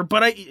fun of her,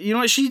 but you know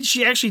what?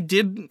 She actually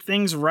did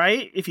things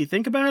right. If you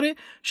think about it,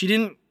 she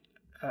didn't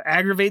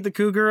aggravate the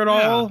cougar at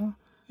all.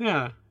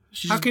 Yeah.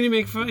 How can you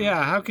make fun?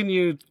 Yeah. How can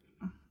you?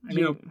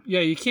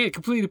 You can't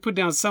completely put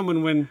down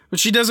someone when. But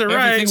she does it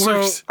right.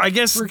 So I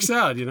guess works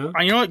out. You know.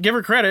 You know what? Give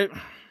her credit.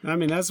 I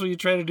mean, that's what you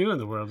try to do in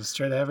the world, is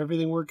try to have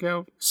everything work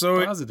out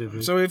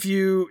positively. So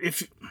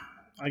if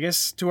I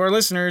guess to our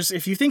listeners,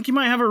 if you think you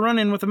might have a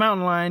run-in with a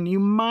mountain lion, you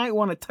might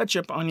want to touch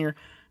up on your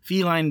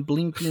feline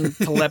blinking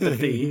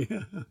telepathy.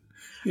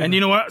 Yeah. And you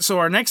know what? So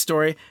our next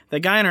story, the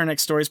guy in our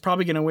next story is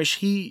probably going to wish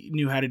he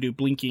knew how to do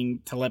blinking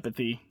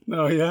telepathy.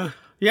 Oh, yeah?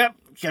 Yep,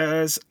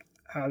 because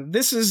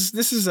this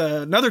is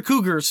another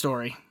cougar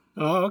story.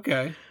 Oh,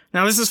 okay.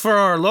 Now, this is for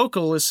our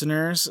local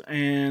listeners,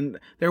 and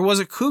there was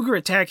a cougar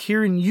attack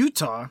here in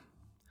Utah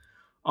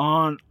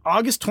on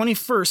August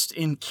 21st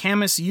in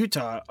Camas,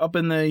 Utah, up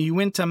in the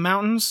Uinta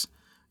Mountains.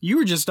 You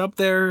were just up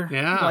there.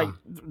 Yeah.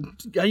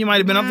 You might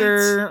have been up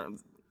there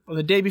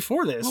the day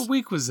before this. What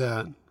week was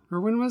that?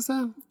 Or when was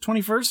that?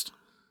 21st?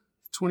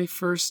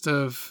 21st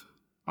of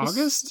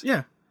August?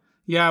 Yeah.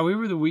 Yeah, we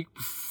were the week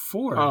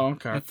before. Oh,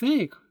 okay. I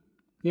think.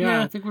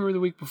 Yeah, I think we were the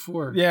week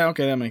before. Yeah,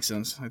 okay, that makes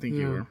sense. I think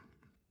you were.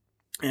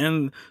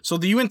 And so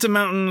the Uinta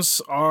Mountains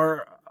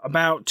are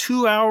about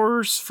 2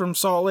 hours from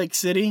Salt Lake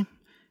City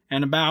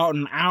and about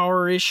an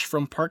hour-ish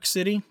from Park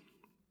City.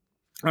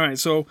 All right,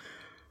 so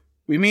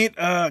we meet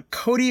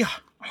Cody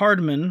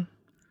Hardman,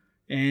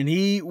 and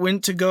he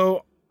went to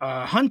go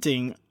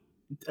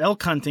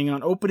elk hunting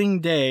on opening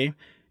day,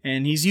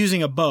 and he's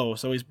using a bow,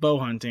 so he's bow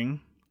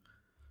hunting.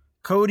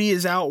 Cody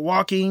is out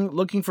walking,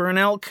 looking for an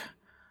elk,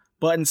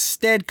 but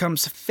instead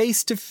comes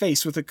face to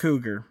face with a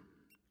cougar.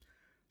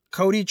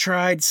 Cody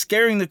tried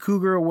scaring the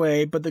cougar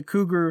away, but the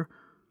cougar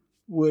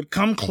would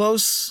come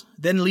close,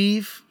 then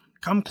leave,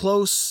 come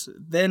close,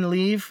 then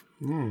leave.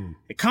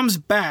 It comes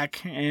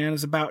back and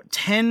is about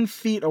 10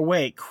 feet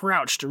away,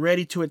 crouched,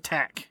 ready to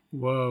attack.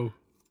 Whoa.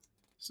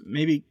 So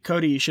maybe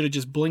Cody should have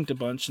just blinked a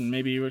bunch and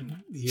maybe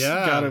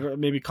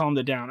maybe calmed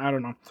it down. I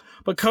don't know.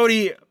 But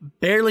Cody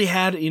barely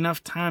had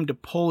enough time to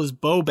pull his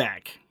bow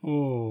back.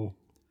 Oh.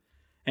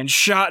 And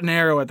shot an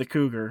arrow at the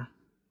cougar.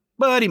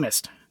 But he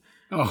missed.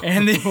 Oh.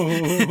 And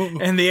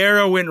the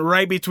arrow went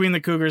right between the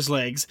cougar's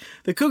legs.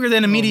 The cougar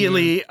then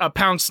immediately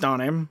pounced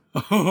on him,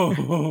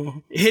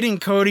 hitting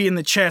Cody in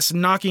the chest,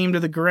 knocking him to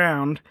the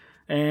ground,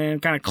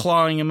 and kind of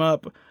clawing him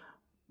up.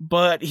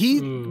 But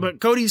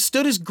Cody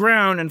stood his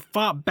ground and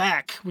fought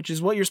back, which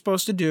is what you're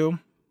supposed to do,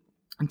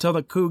 until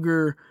the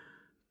cougar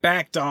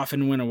backed off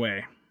and went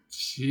away.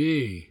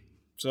 Gee.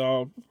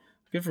 So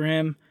good for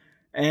him.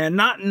 And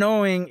not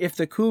knowing if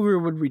the cougar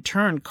would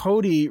return,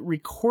 Cody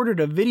recorded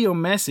a video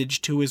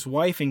message to his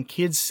wife and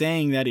kids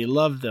saying that he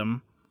loved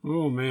them.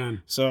 Oh,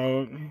 man.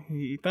 So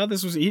he thought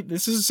this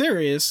is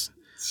serious.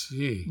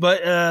 Gee.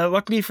 But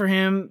luckily for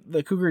him,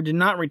 the cougar did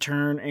not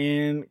return,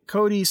 and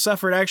Cody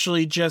suffered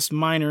actually just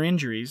minor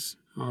injuries.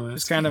 Oh,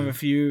 that's just kind of a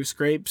few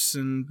scrapes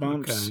and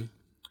bumps. Okay.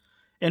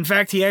 In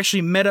fact, he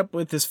actually met up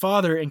with his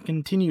father and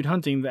continued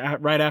hunting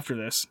right after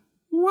this.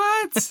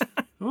 What?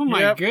 Oh,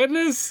 my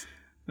goodness.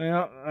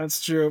 Yeah,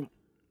 that's true.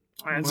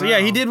 And so, yeah,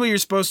 he did what you're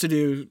supposed to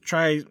do.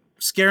 Try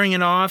scaring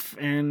it off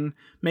and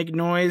make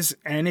noise.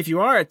 And if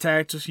you are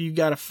attacked, you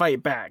got to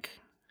fight back.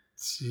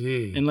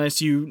 Gee.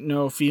 Unless you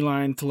know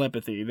feline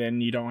telepathy,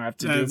 then you don't have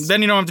to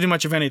do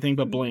much of anything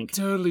but blink.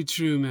 Totally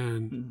true,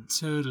 man.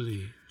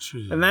 Totally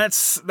true. And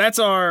that's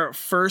our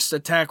first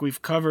attack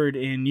we've covered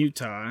in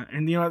Utah.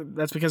 And you know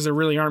that's because there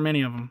really aren't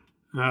many of them.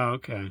 Oh,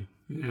 okay.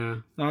 Yeah.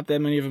 Not that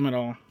many of them at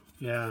all.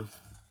 Yeah.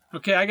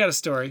 Okay, I got a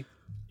story.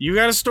 You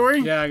got a story?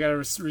 Yeah, I got a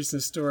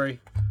recent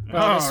story.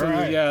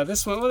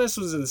 This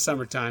was in the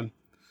summertime.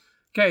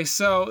 Okay,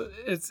 so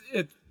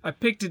I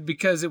picked it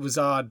because it was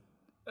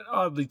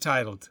oddly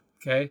titled.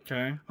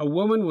 Okay. A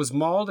woman was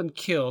mauled and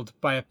killed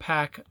by a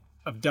pack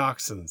of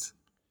dachshunds.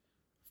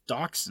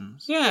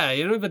 Dachshunds? Yeah,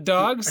 you know the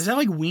dogs? Is that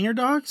like wiener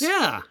dogs?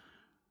 Yeah.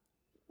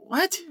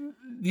 What?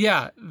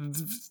 Yeah.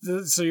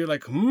 So you're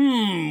like,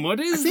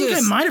 what is this? I think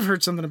I might have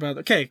heard something about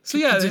it. Okay, so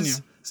yeah,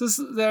 there's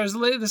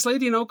this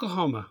lady in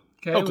Oklahoma.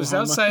 Okay, it was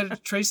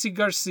outside Tracy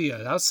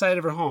Garcia, outside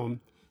of her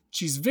home.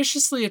 She's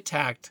viciously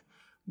attacked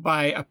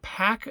by a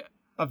pack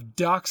of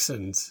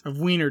dachshunds. Of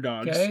wiener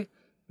dogs. Okay.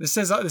 This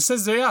says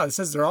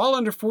they're all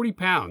under 40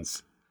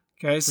 pounds.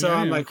 Okay, so yeah,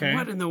 I'm like,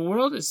 what in the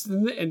world is?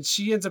 And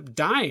she ends up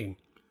dying.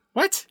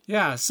 What?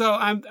 Yeah. So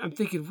I'm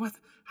thinking, what?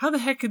 How the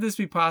heck could this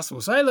be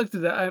possible? So I looked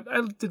at that.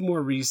 I did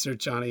more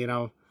research on it, you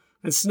know.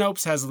 And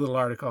Snopes has a little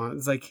article on it.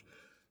 It's like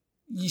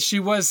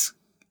she was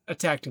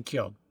attacked and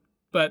killed,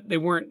 but they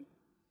weren't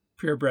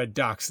purebred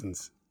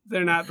dachshunds.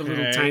 They're not the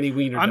little tiny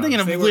wiener dogs. I'm thinking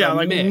of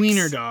like a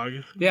wiener dog.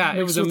 Yeah,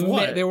 it was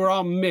they were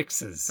all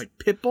mixes. Like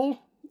pit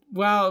bull?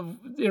 Well,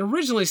 it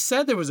originally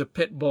said there was a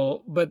pit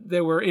bull, but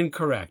they were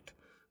incorrect.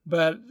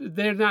 But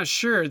they're not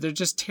sure. They're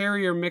just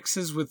terrier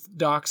mixes with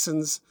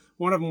dachshunds.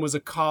 One of them was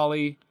a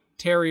collie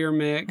terrier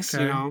mix,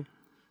 you know.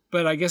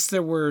 But I guess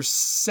there were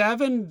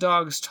 7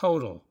 dogs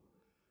total.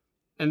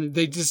 And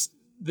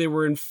they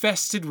were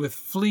infested with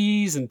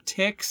fleas and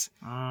ticks.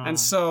 And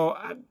so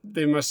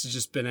they must have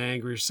just been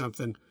angry or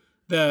something.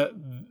 The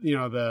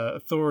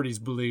authorities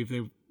believe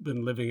they've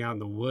been living out in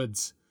the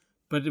woods.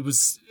 But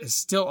it's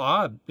still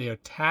odd. They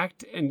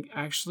attacked and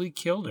actually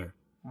killed her.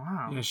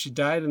 Wow. Yeah, she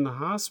died in the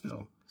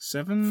hospital.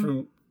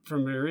 7?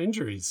 From her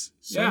injuries.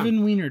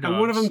 7 wiener dogs. And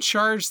one of them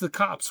charged the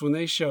cops when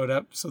they showed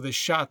up, so they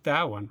shot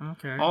that one.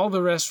 Okay. All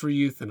the rest were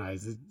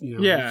euthanized. You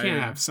know, you can't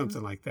have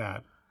something like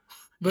that.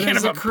 But can't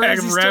have a pack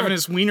of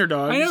ravenous wiener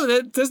dogs. I know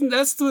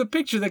that's the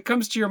picture that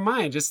comes to your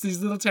mind. Just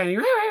these little tiny.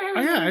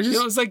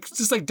 It's like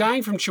just like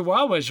dying from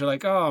chihuahuas. You're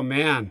like, oh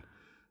man.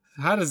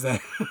 How does that?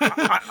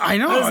 I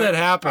know. How does that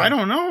happen? I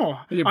don't know.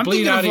 You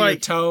bleed out of your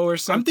toe or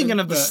something. I'm thinking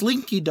of the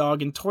Slinky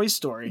dog in Toy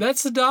Story.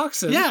 That's the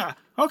dachshund. Yeah.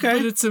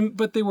 Okay.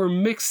 But they were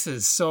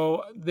mixes,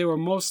 so they were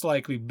most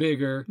likely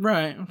bigger.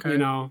 Right. Okay. You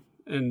know,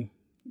 and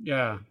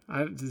yeah,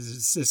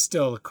 it's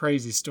still a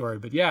crazy story,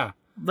 but yeah.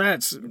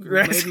 That's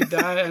maybe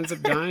ends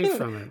up dying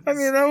from it. I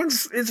mean,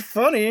 it's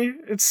funny.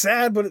 It's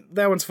sad, but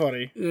that one's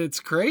funny. It's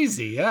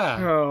crazy, yeah.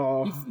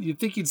 Oh. You'd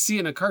think you'd see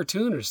it in a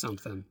cartoon or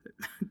something.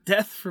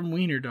 Death from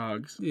wiener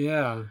dogs.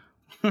 Yeah.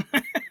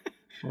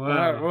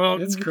 Wow.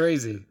 Well, it's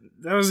crazy.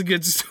 That was a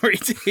good story,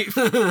 Dave.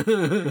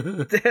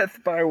 Death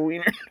by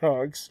wiener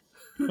dogs.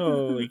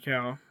 Holy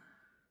cow.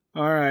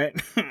 All right.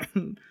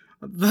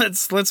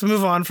 Let's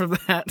move on from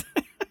that.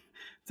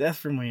 Death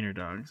from wiener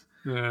dogs.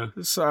 Yeah.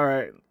 It's all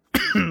right.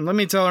 Let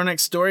me tell our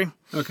next story.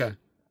 Okay.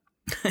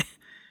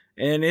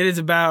 And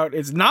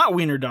it's not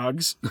wiener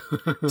dogs.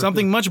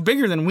 Something much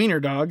bigger than wiener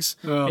dogs.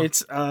 Oh.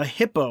 It's a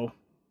hippo.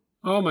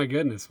 Oh my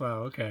goodness.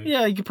 Wow. Okay.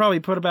 Yeah, you could probably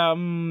put about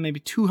maybe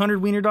 200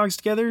 wiener dogs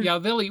together. Yeah,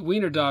 they'll eat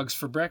wiener dogs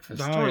for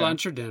breakfast or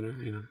lunch or dinner,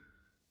 you know.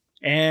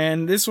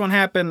 And this one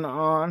happened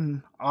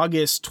on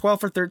August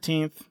 12th or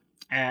 13th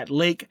at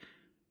Lake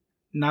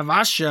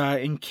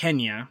Naivasha in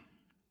Kenya.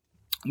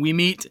 We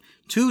meet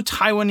 2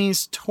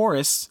 Taiwanese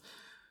tourists,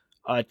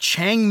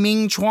 Chang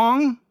Ming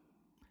Chuang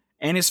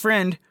and his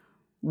friend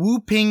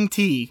Wu Ping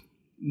Ti.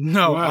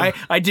 No, wow.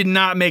 I did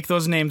not make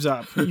those names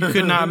up. You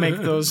could not make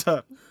those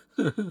up.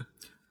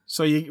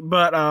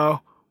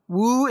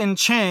 Wu and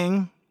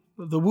Chang,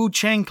 the Wu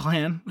Chang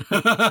clan.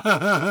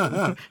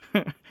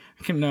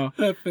 No,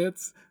 that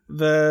fits.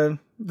 The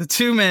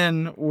 2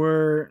 men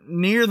were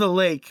near the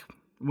lake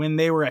when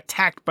they were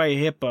attacked by a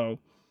hippo.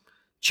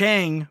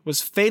 Chang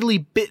was fatally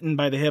bitten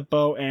by the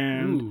hippo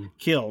and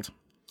killed.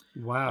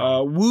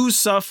 Wow. Wu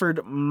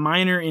suffered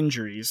minor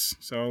injuries,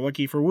 so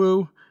lucky for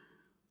Wu.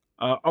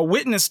 A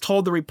witness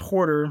told the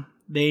reporter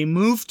they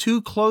moved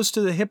too close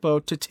to the hippo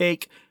to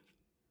take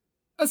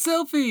A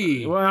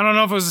selfie. Well, I don't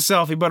know if it was a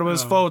selfie, but it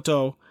was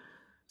photo.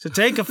 So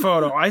take a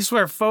photo. I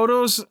swear,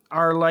 photos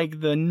are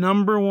like the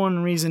number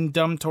one reason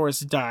dumb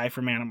tourists die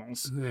from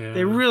animals. Yeah.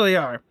 They really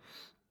are.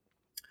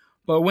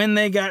 But when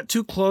they got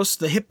too close,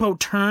 the hippo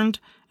turned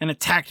and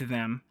attacked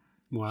them.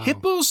 Wow.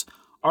 Hippos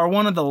are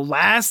one of the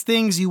last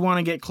things you want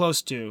to get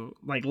close to.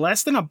 Like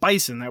less than a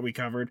bison that we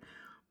covered.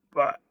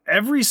 But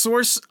every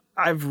source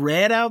I've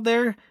read out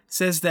there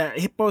says that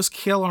hippos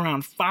kill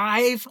around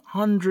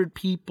 500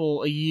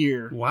 people a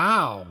year.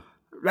 Wow.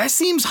 That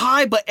seems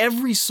high, but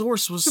every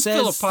source says...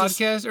 fill a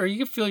podcast, or you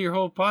can fill your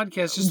whole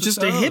podcast just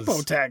a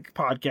Hippotech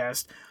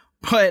podcast.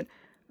 But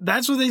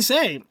that's what they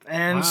say.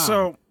 And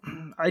so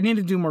I need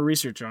to do more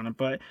research on it,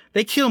 but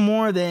they kill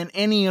more than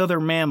any other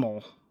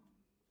mammal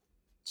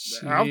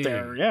out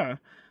there, yeah.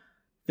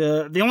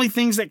 The only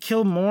things that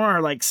kill more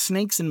are like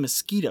snakes and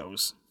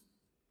mosquitoes.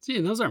 Gee,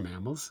 and those are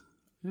mammals.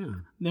 Yeah.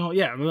 No,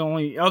 yeah, the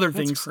only other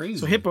things. That's crazy.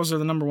 So hippos are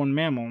the number one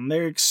mammal, and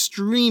they're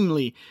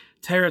extremely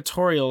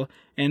territorial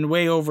and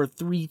weigh over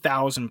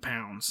 3,000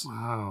 pounds.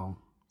 Wow.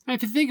 And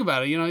if you think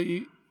about it,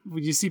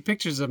 when you see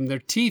pictures of them, their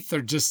teeth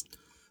are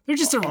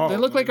they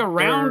look like a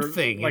round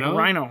thing, like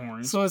rhino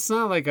horns. So it's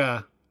not like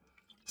a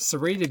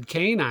serrated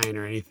canine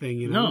or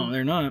anything, No,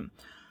 they're not.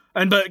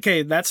 But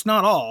okay, that's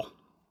not all.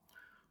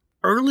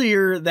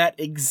 Earlier that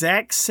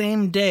exact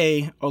same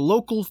day, a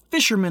local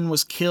fisherman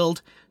was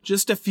killed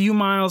just a few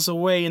miles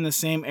away in the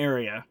same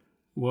area.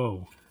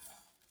 Whoa.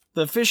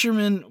 The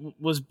fisherman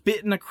was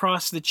bitten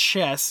across the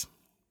chest,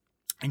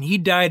 and he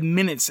died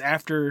minutes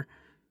after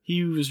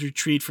he was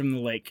retrieved from the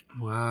lake.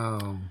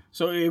 Wow.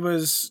 So it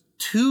was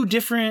 2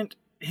 different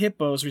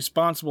hippos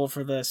responsible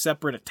for the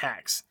separate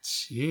attacks.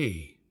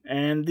 Gee.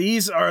 And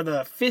these are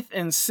the 5th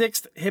and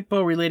 6th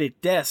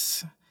hippo-related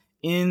deaths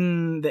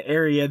in the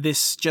area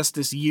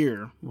this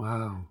year.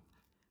 Wow.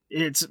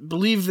 It's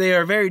believed they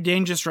are very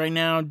dangerous right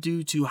now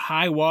due to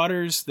high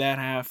waters that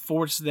have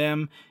forced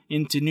them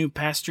into new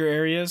pasture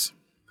areas.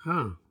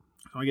 Huh.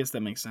 I guess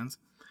that makes sense.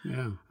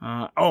 Yeah.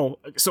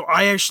 So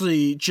I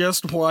actually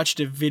just watched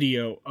a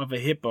video of a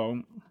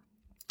hippo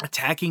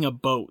attacking a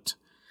boat.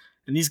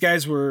 And these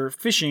guys were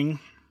fishing,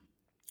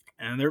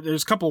 and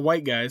there's a couple of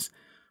white guys.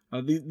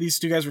 These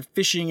 2 guys were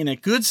fishing in a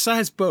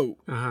good-sized boat.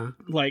 Uh-huh.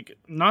 Like,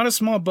 not a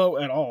small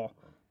boat at all.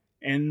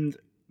 And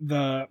it's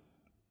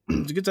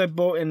a good-sized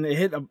boat, and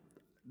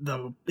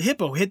the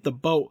hippo hit the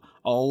boat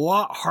a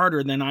lot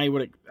harder than I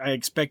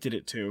expected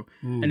it to.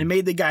 And it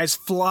made the guys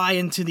fly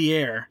into the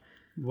air.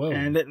 Whoa.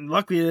 And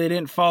luckily they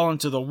didn't fall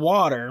into the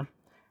water.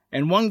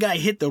 And one guy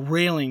hit the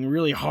railing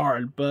really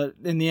hard, but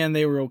in the end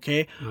they were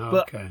okay.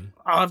 Okay.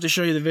 But I'll have to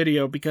show you the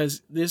video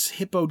because this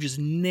hippo just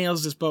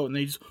nails this boat, and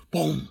they just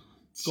boom.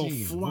 Go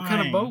flying. What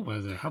kind of boat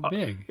was it? How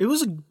big? It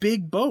was a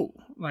big boat.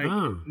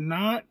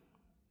 It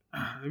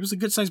was a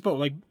good sized boat,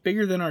 like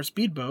bigger than our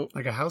speedboat.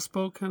 Like a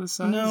houseboat kind of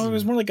size? No, it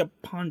was more like a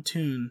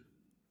pontoon.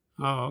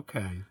 Oh,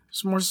 okay.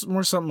 It's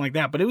more something like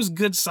that, but it was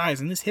good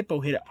size, and this hippo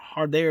hit it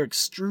hard. They are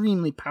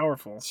extremely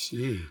powerful.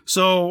 Gee.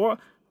 So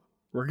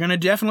we're gonna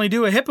definitely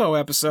do a hippo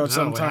episode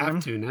sometime. We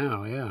have to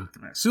now, yeah.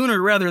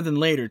 Sooner rather than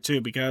later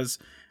too, because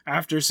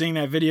after seeing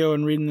that video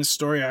and reading this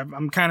story,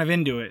 I'm kind of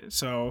into it.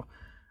 So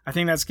I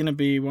think that's going to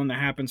be one that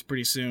happens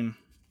pretty soon.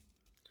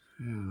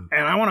 Yeah.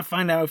 And I want to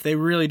find out if they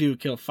really do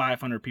kill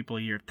 500 people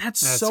a year.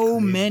 That's so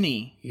crazy.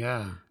 many.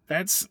 Yeah.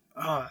 That's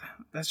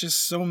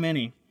just so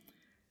many.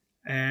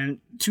 And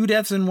 2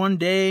 deaths in one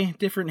day,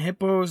 different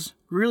hippos,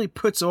 really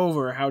puts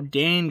over how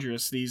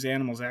dangerous these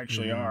animals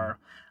actually are.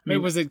 Wait,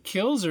 was it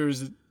kills or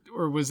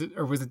was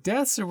it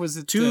deaths or was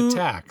it 2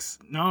 attacks?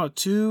 No,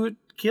 2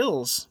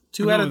 kills.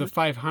 2 out of the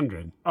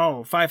 500.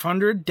 Oh,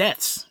 500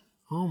 deaths.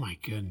 Oh my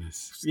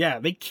goodness. Yeah,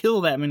 they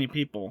kill that many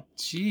people.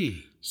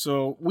 Gee.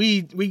 So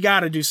we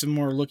got to do some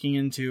more looking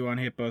into on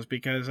hippos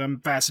because I'm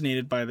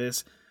fascinated by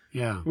this.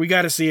 Yeah. We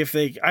got to see if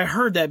I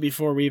heard that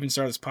before we even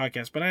started this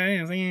podcast, but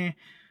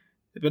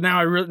but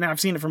now I've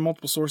seen it from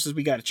multiple sources.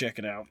 We got to check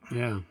it out.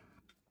 Yeah.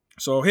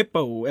 So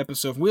hippo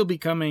episode will be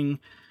coming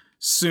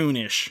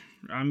soonish.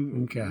 I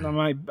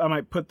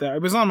might put that.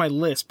 It was on my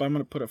list, but I'm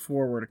going to put it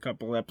forward a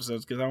couple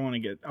episodes because I want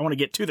to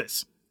get to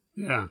this.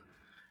 Yeah.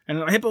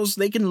 And hippos,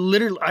 they can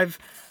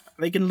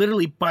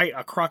literally bite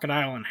a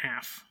crocodile in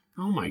half.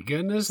 Oh my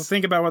goodness. So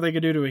think about what they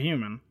could do to a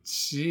human.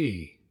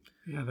 Gee.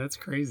 Yeah, that's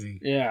crazy.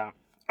 Yeah.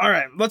 All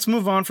right, let's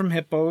move on from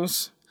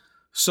hippos.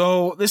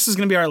 So this is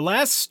going to be our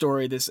last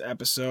story this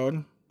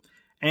episode,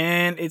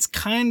 and it's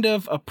kind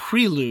of a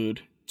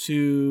prelude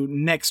to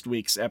next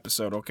week's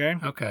episode, okay?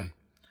 Okay.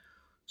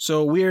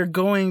 So we are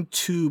going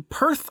to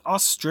Perth,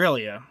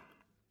 Australia,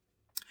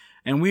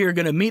 and we are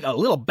going to meet a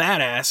little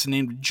badass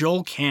named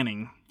Joel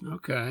Canning.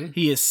 Okay.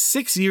 He is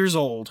 6 years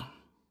old.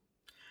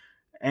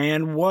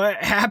 And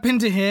what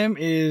happened to him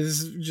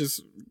is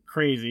just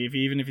crazy.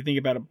 Even if you think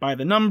about it by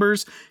the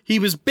numbers, he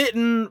was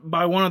bitten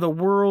by one of the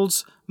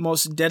world's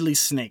most deadly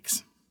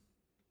snakes.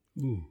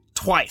 Ooh.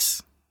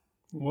 Twice.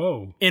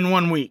 Whoa. In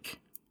 1 week.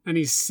 And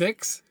he's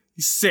 6?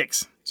 He's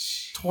 6.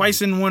 Jeez.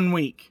 Twice in 1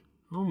 week.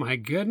 Oh my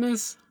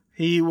goodness.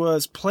 He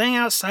was playing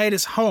outside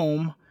his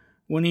home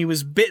when he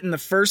was bitten the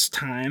first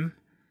time.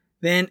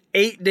 Then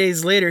 8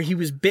 days later, he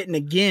was bitten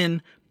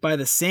again by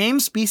the same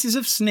species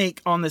of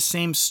snake on the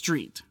same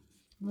street.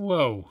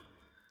 Whoa.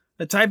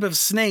 The type of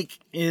snake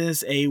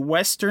is a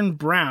western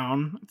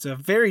brown. It's a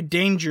very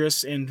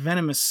dangerous and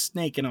venomous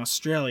snake in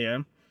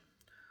Australia.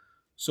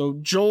 So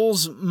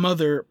Joel's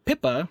mother,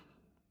 Pippa,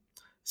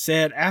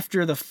 said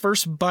after the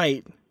first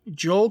bite,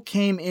 Joel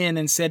came in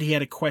and said he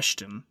had a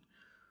question.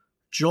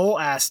 Joel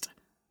asked,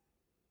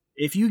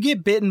 "If you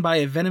get bitten by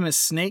a venomous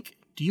snake,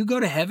 do you go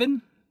to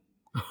heaven?"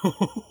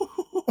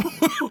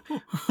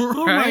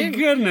 Oh my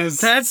goodness.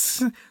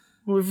 That's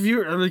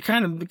you're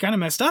kind of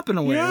messed up in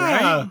a way,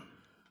 right?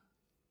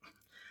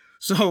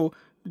 So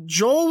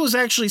Joel was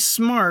actually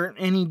smart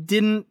and he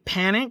didn't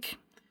panic,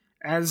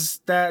 as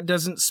that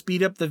doesn't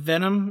speed up the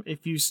venom.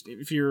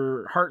 If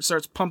your heart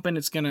starts pumping,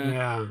 it's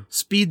gonna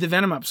speed the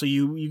venom up. So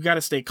you got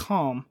to stay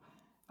calm.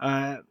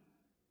 I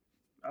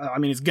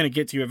mean, it's gonna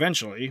get to you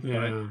eventually.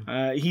 Yeah.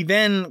 But, he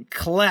then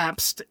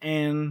collapsed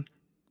and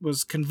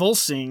was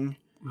convulsing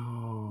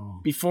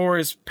before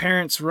his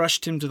parents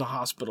rushed him to the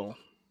hospital.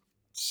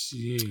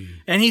 Gee.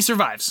 And he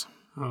survives.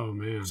 Oh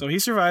man. So he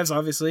survives,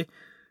 obviously.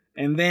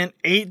 And then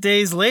 8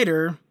 days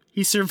later,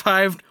 he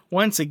survived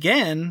once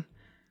again.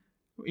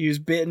 He was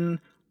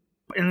bitten.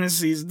 And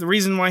the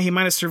reason why he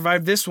might have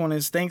survived this one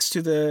is thanks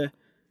to the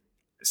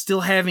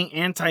still having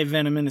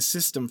anti-venom in his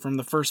system from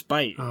the first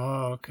bite.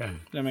 Oh, okay.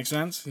 Does that make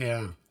sense?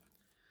 Yeah.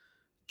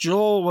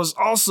 Joel was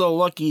also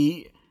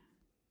lucky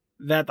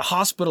that the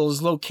hospital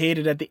is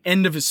located at the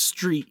end of his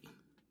street.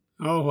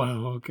 Oh,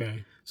 wow.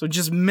 Okay. So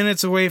just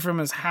minutes away from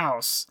his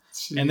house.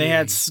 Gee. And they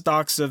had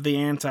stocks of the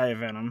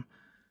anti-venom.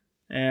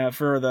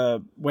 For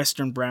the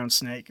western brown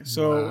snake.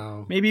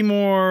 So maybe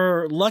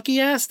more lucky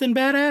ass than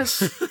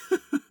badass.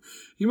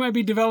 You might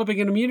be developing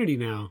an immunity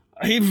now.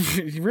 He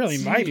really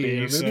might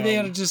be. Maybe they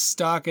had to just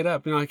stock it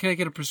up. Can I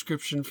get a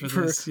prescription for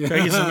this? Can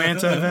I get some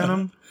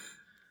anti-venom?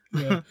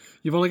 Yeah.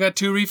 You've only got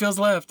 2 refills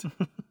left.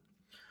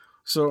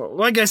 So,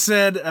 like I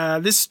said,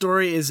 this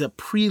story is a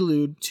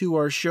prelude to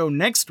our show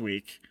next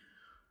week.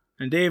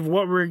 And Dave,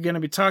 what we're going to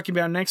be talking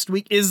about next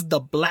week is the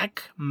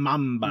Black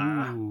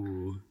Mamba.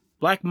 Ooh.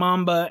 Black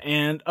Mamba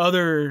and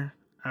other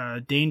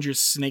dangerous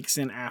snakes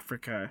in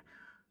Africa.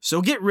 So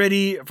get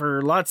ready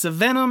for lots of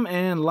venom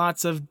and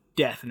lots of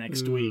death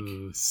next week.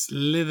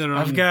 Slither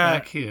on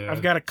back here.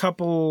 I've got a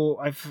couple.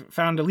 I've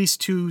found at least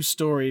 2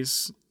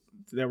 stories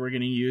that we're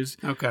going to use.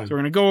 Okay. So we're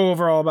going to go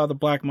over all about the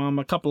Black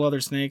Mamba, a couple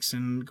other snakes,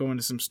 and go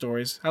into some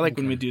stories. I like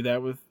when we do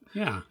that with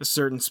a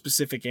certain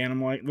specific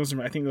animal. I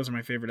think those are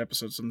my favorite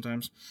episodes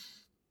sometimes.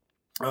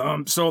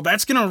 So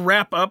that's going to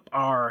wrap up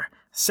our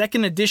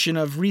second edition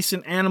of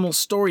Recent Animal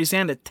Stories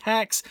and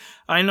Attacks.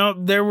 I know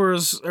there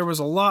was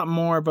a lot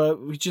more,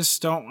 but we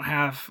just don't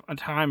have a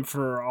time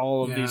for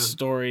all of these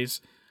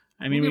stories.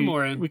 I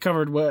mean, we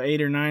covered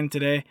 8 or 9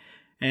 today,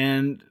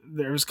 and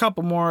there was a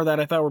couple more that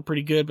I thought were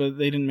pretty good, but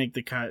they didn't make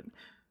the cut.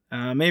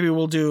 Maybe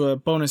we'll do a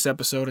bonus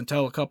episode and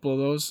tell a couple of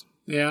those.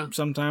 Yeah.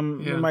 Sometime.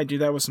 Yeah. We might do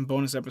that with some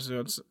bonus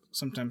episodes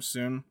sometime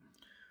soon.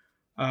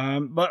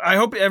 But I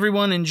hope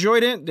everyone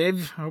enjoyed it.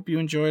 Dave, I hope you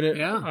enjoyed it.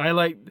 Yeah. I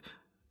like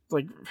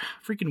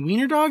freaking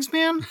wiener dogs,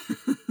 man.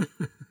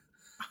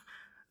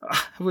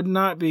 Would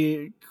not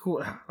be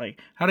cool. Like,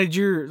 how did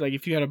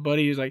if you had a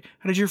buddy who's like,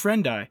 how did your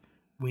friend die?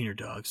 Wiener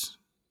dogs.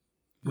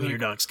 Wiener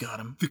dogs got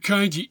him. The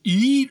kind you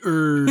eat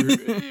or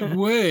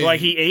way? Like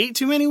he ate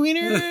too many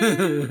wiener?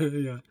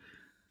 Yeah.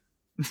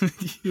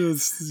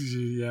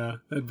 Yeah,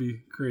 that'd be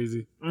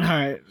crazy. All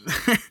right.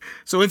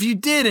 So if you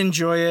did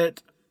enjoy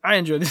it, I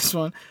enjoyed this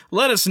one.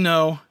 Let us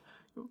know.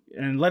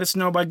 And let us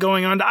know by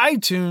going on to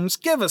iTunes.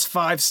 Give us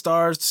 5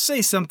 stars.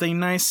 Say something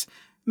nice.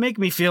 Make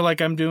me feel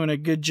like I'm doing a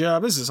good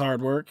job. This is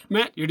hard work.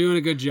 Matt, you're doing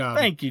a good job.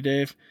 Thank you,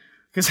 Dave.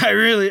 Because I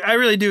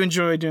really do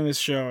enjoy doing this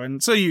show.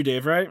 And so you,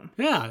 Dave, right?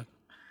 Yeah.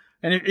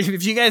 And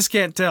if you guys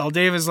can't tell,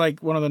 Dave is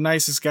like one of the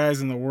nicest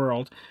guys in the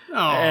world.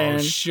 Oh,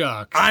 and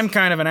shucks. I'm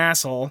kind of an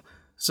asshole.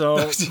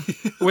 So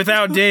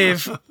without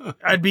Dave,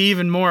 I'd be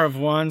even more of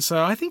one.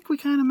 So I think we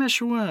kind of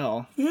mesh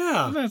well.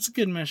 Yeah. That's a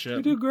good mesh up.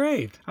 You do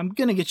great. I'm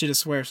going to get you to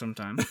swear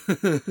sometime.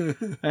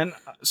 And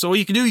so what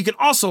you can do, you can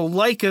also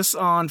like us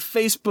on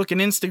Facebook and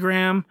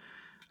Instagram.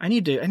 I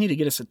need to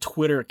get us a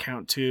Twitter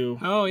account too.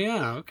 Oh,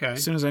 yeah. Okay.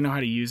 As soon as I know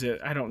how to use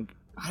it. I don't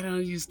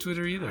use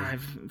Twitter either.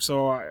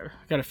 So I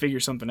got to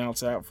figure something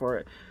else out for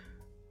it.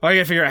 I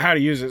gotta figure out how to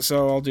use it,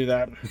 so I'll do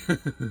that.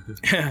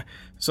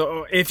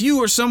 So if you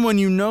or someone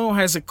you know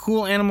has a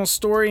cool animal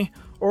story,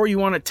 or you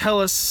want to tell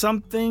us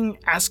something,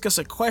 ask us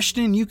a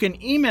question, you can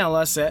email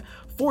us at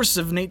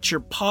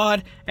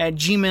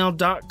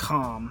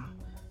forceofnaturepod@gmail.com.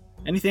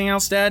 Anything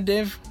else to add,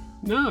 Dave?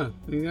 No,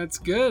 I think that's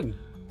good.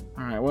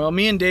 All right, well,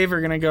 me and Dave are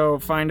gonna go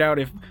find out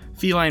if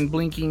feline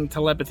blinking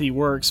telepathy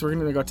works. We're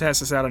gonna go test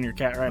this out on your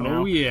cat right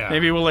now. Oh, yeah.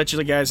 Maybe we'll let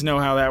you guys know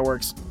how that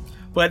works.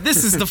 But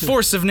this is the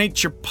Force of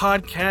Nature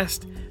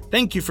podcast.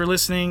 Thank you for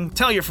listening.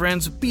 Tell your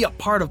friends, be a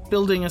part of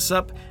building us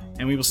up,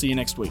 and we will see you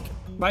next week.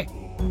 Bye.